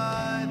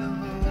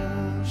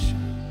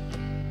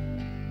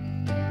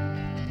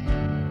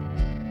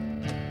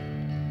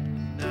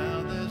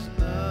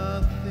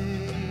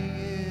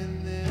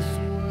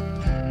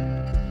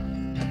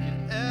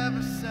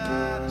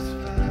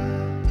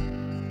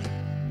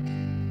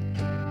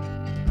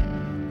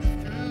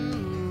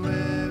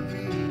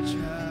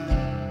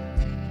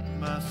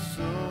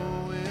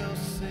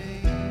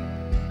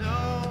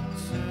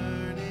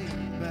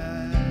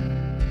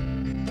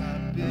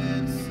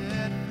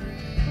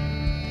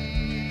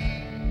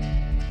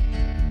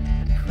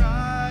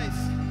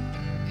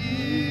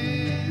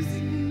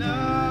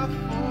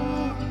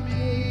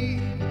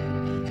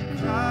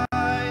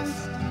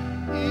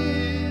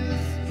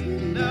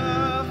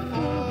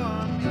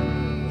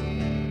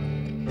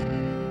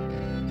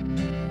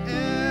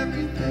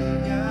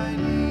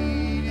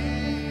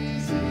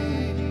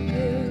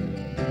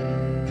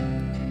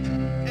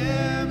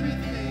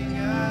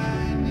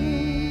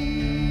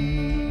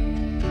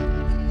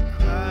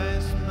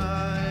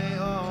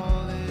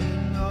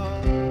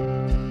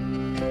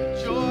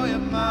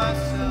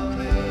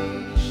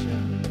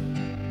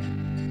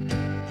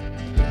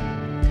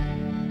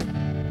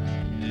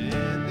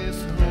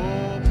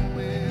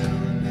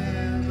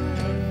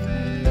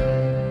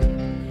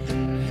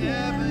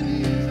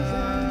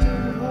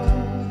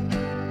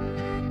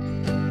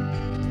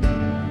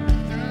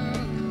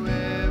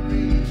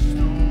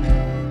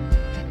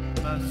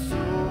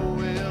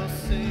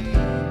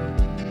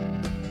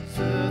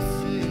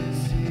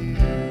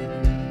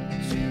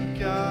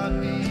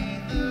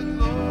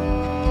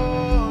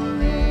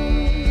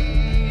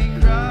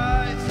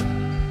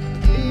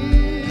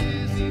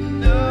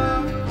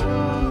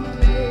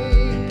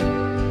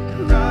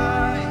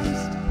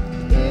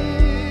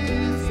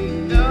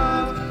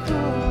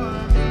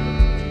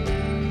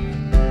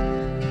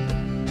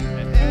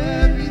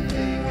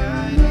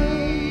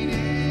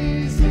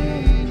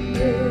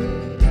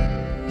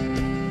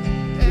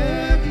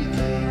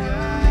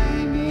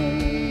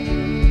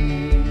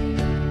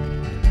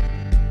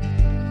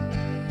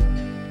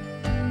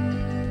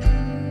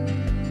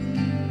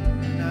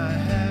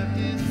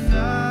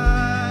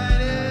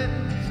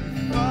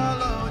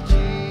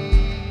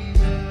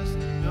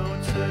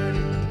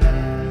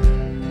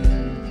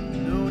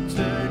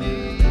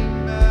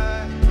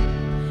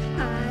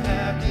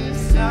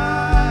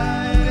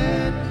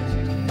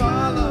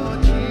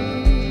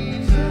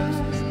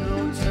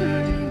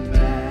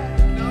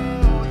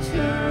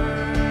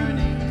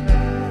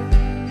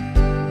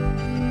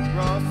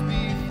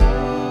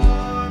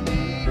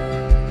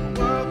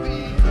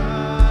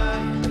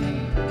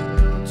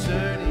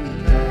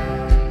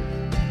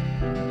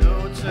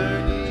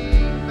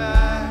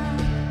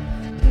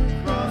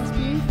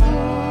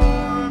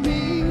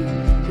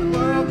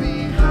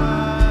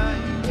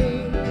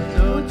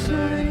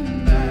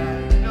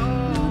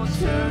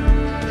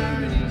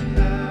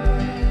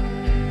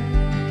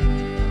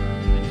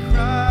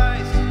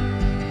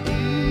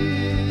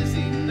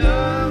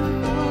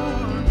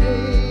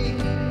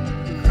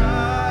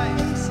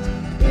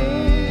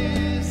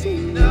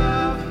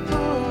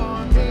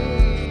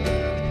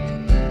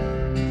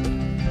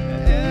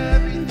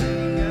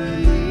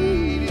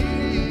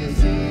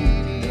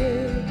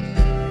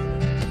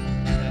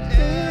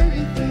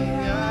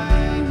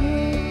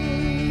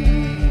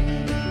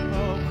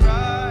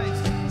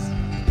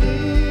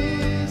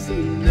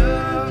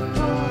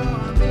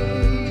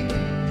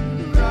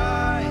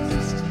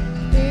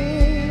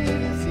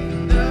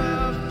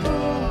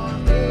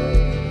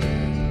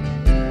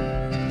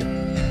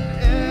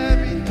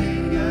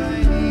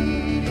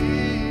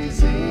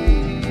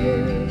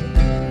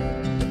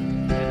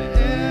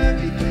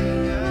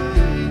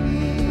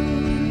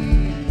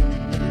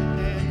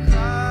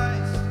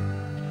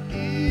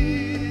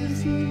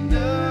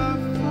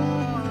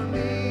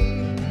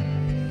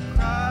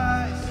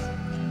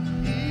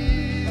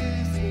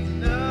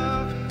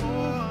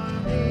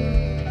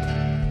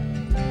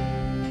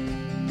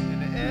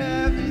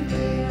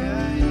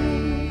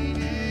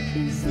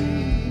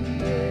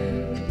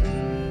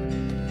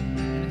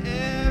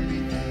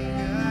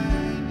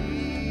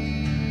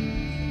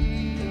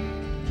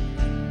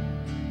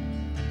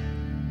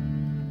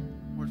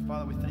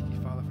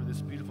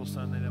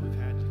wonderful Sunday that we've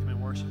had to come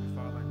and worship you,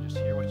 Father, and just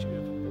hear what you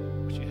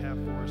have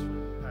for us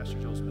from Pastor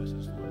Joel's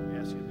message, Lord. We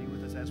ask you to be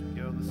with us as we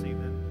go this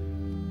evening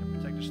and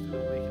protect us through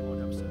the week, and Lord,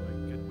 help us to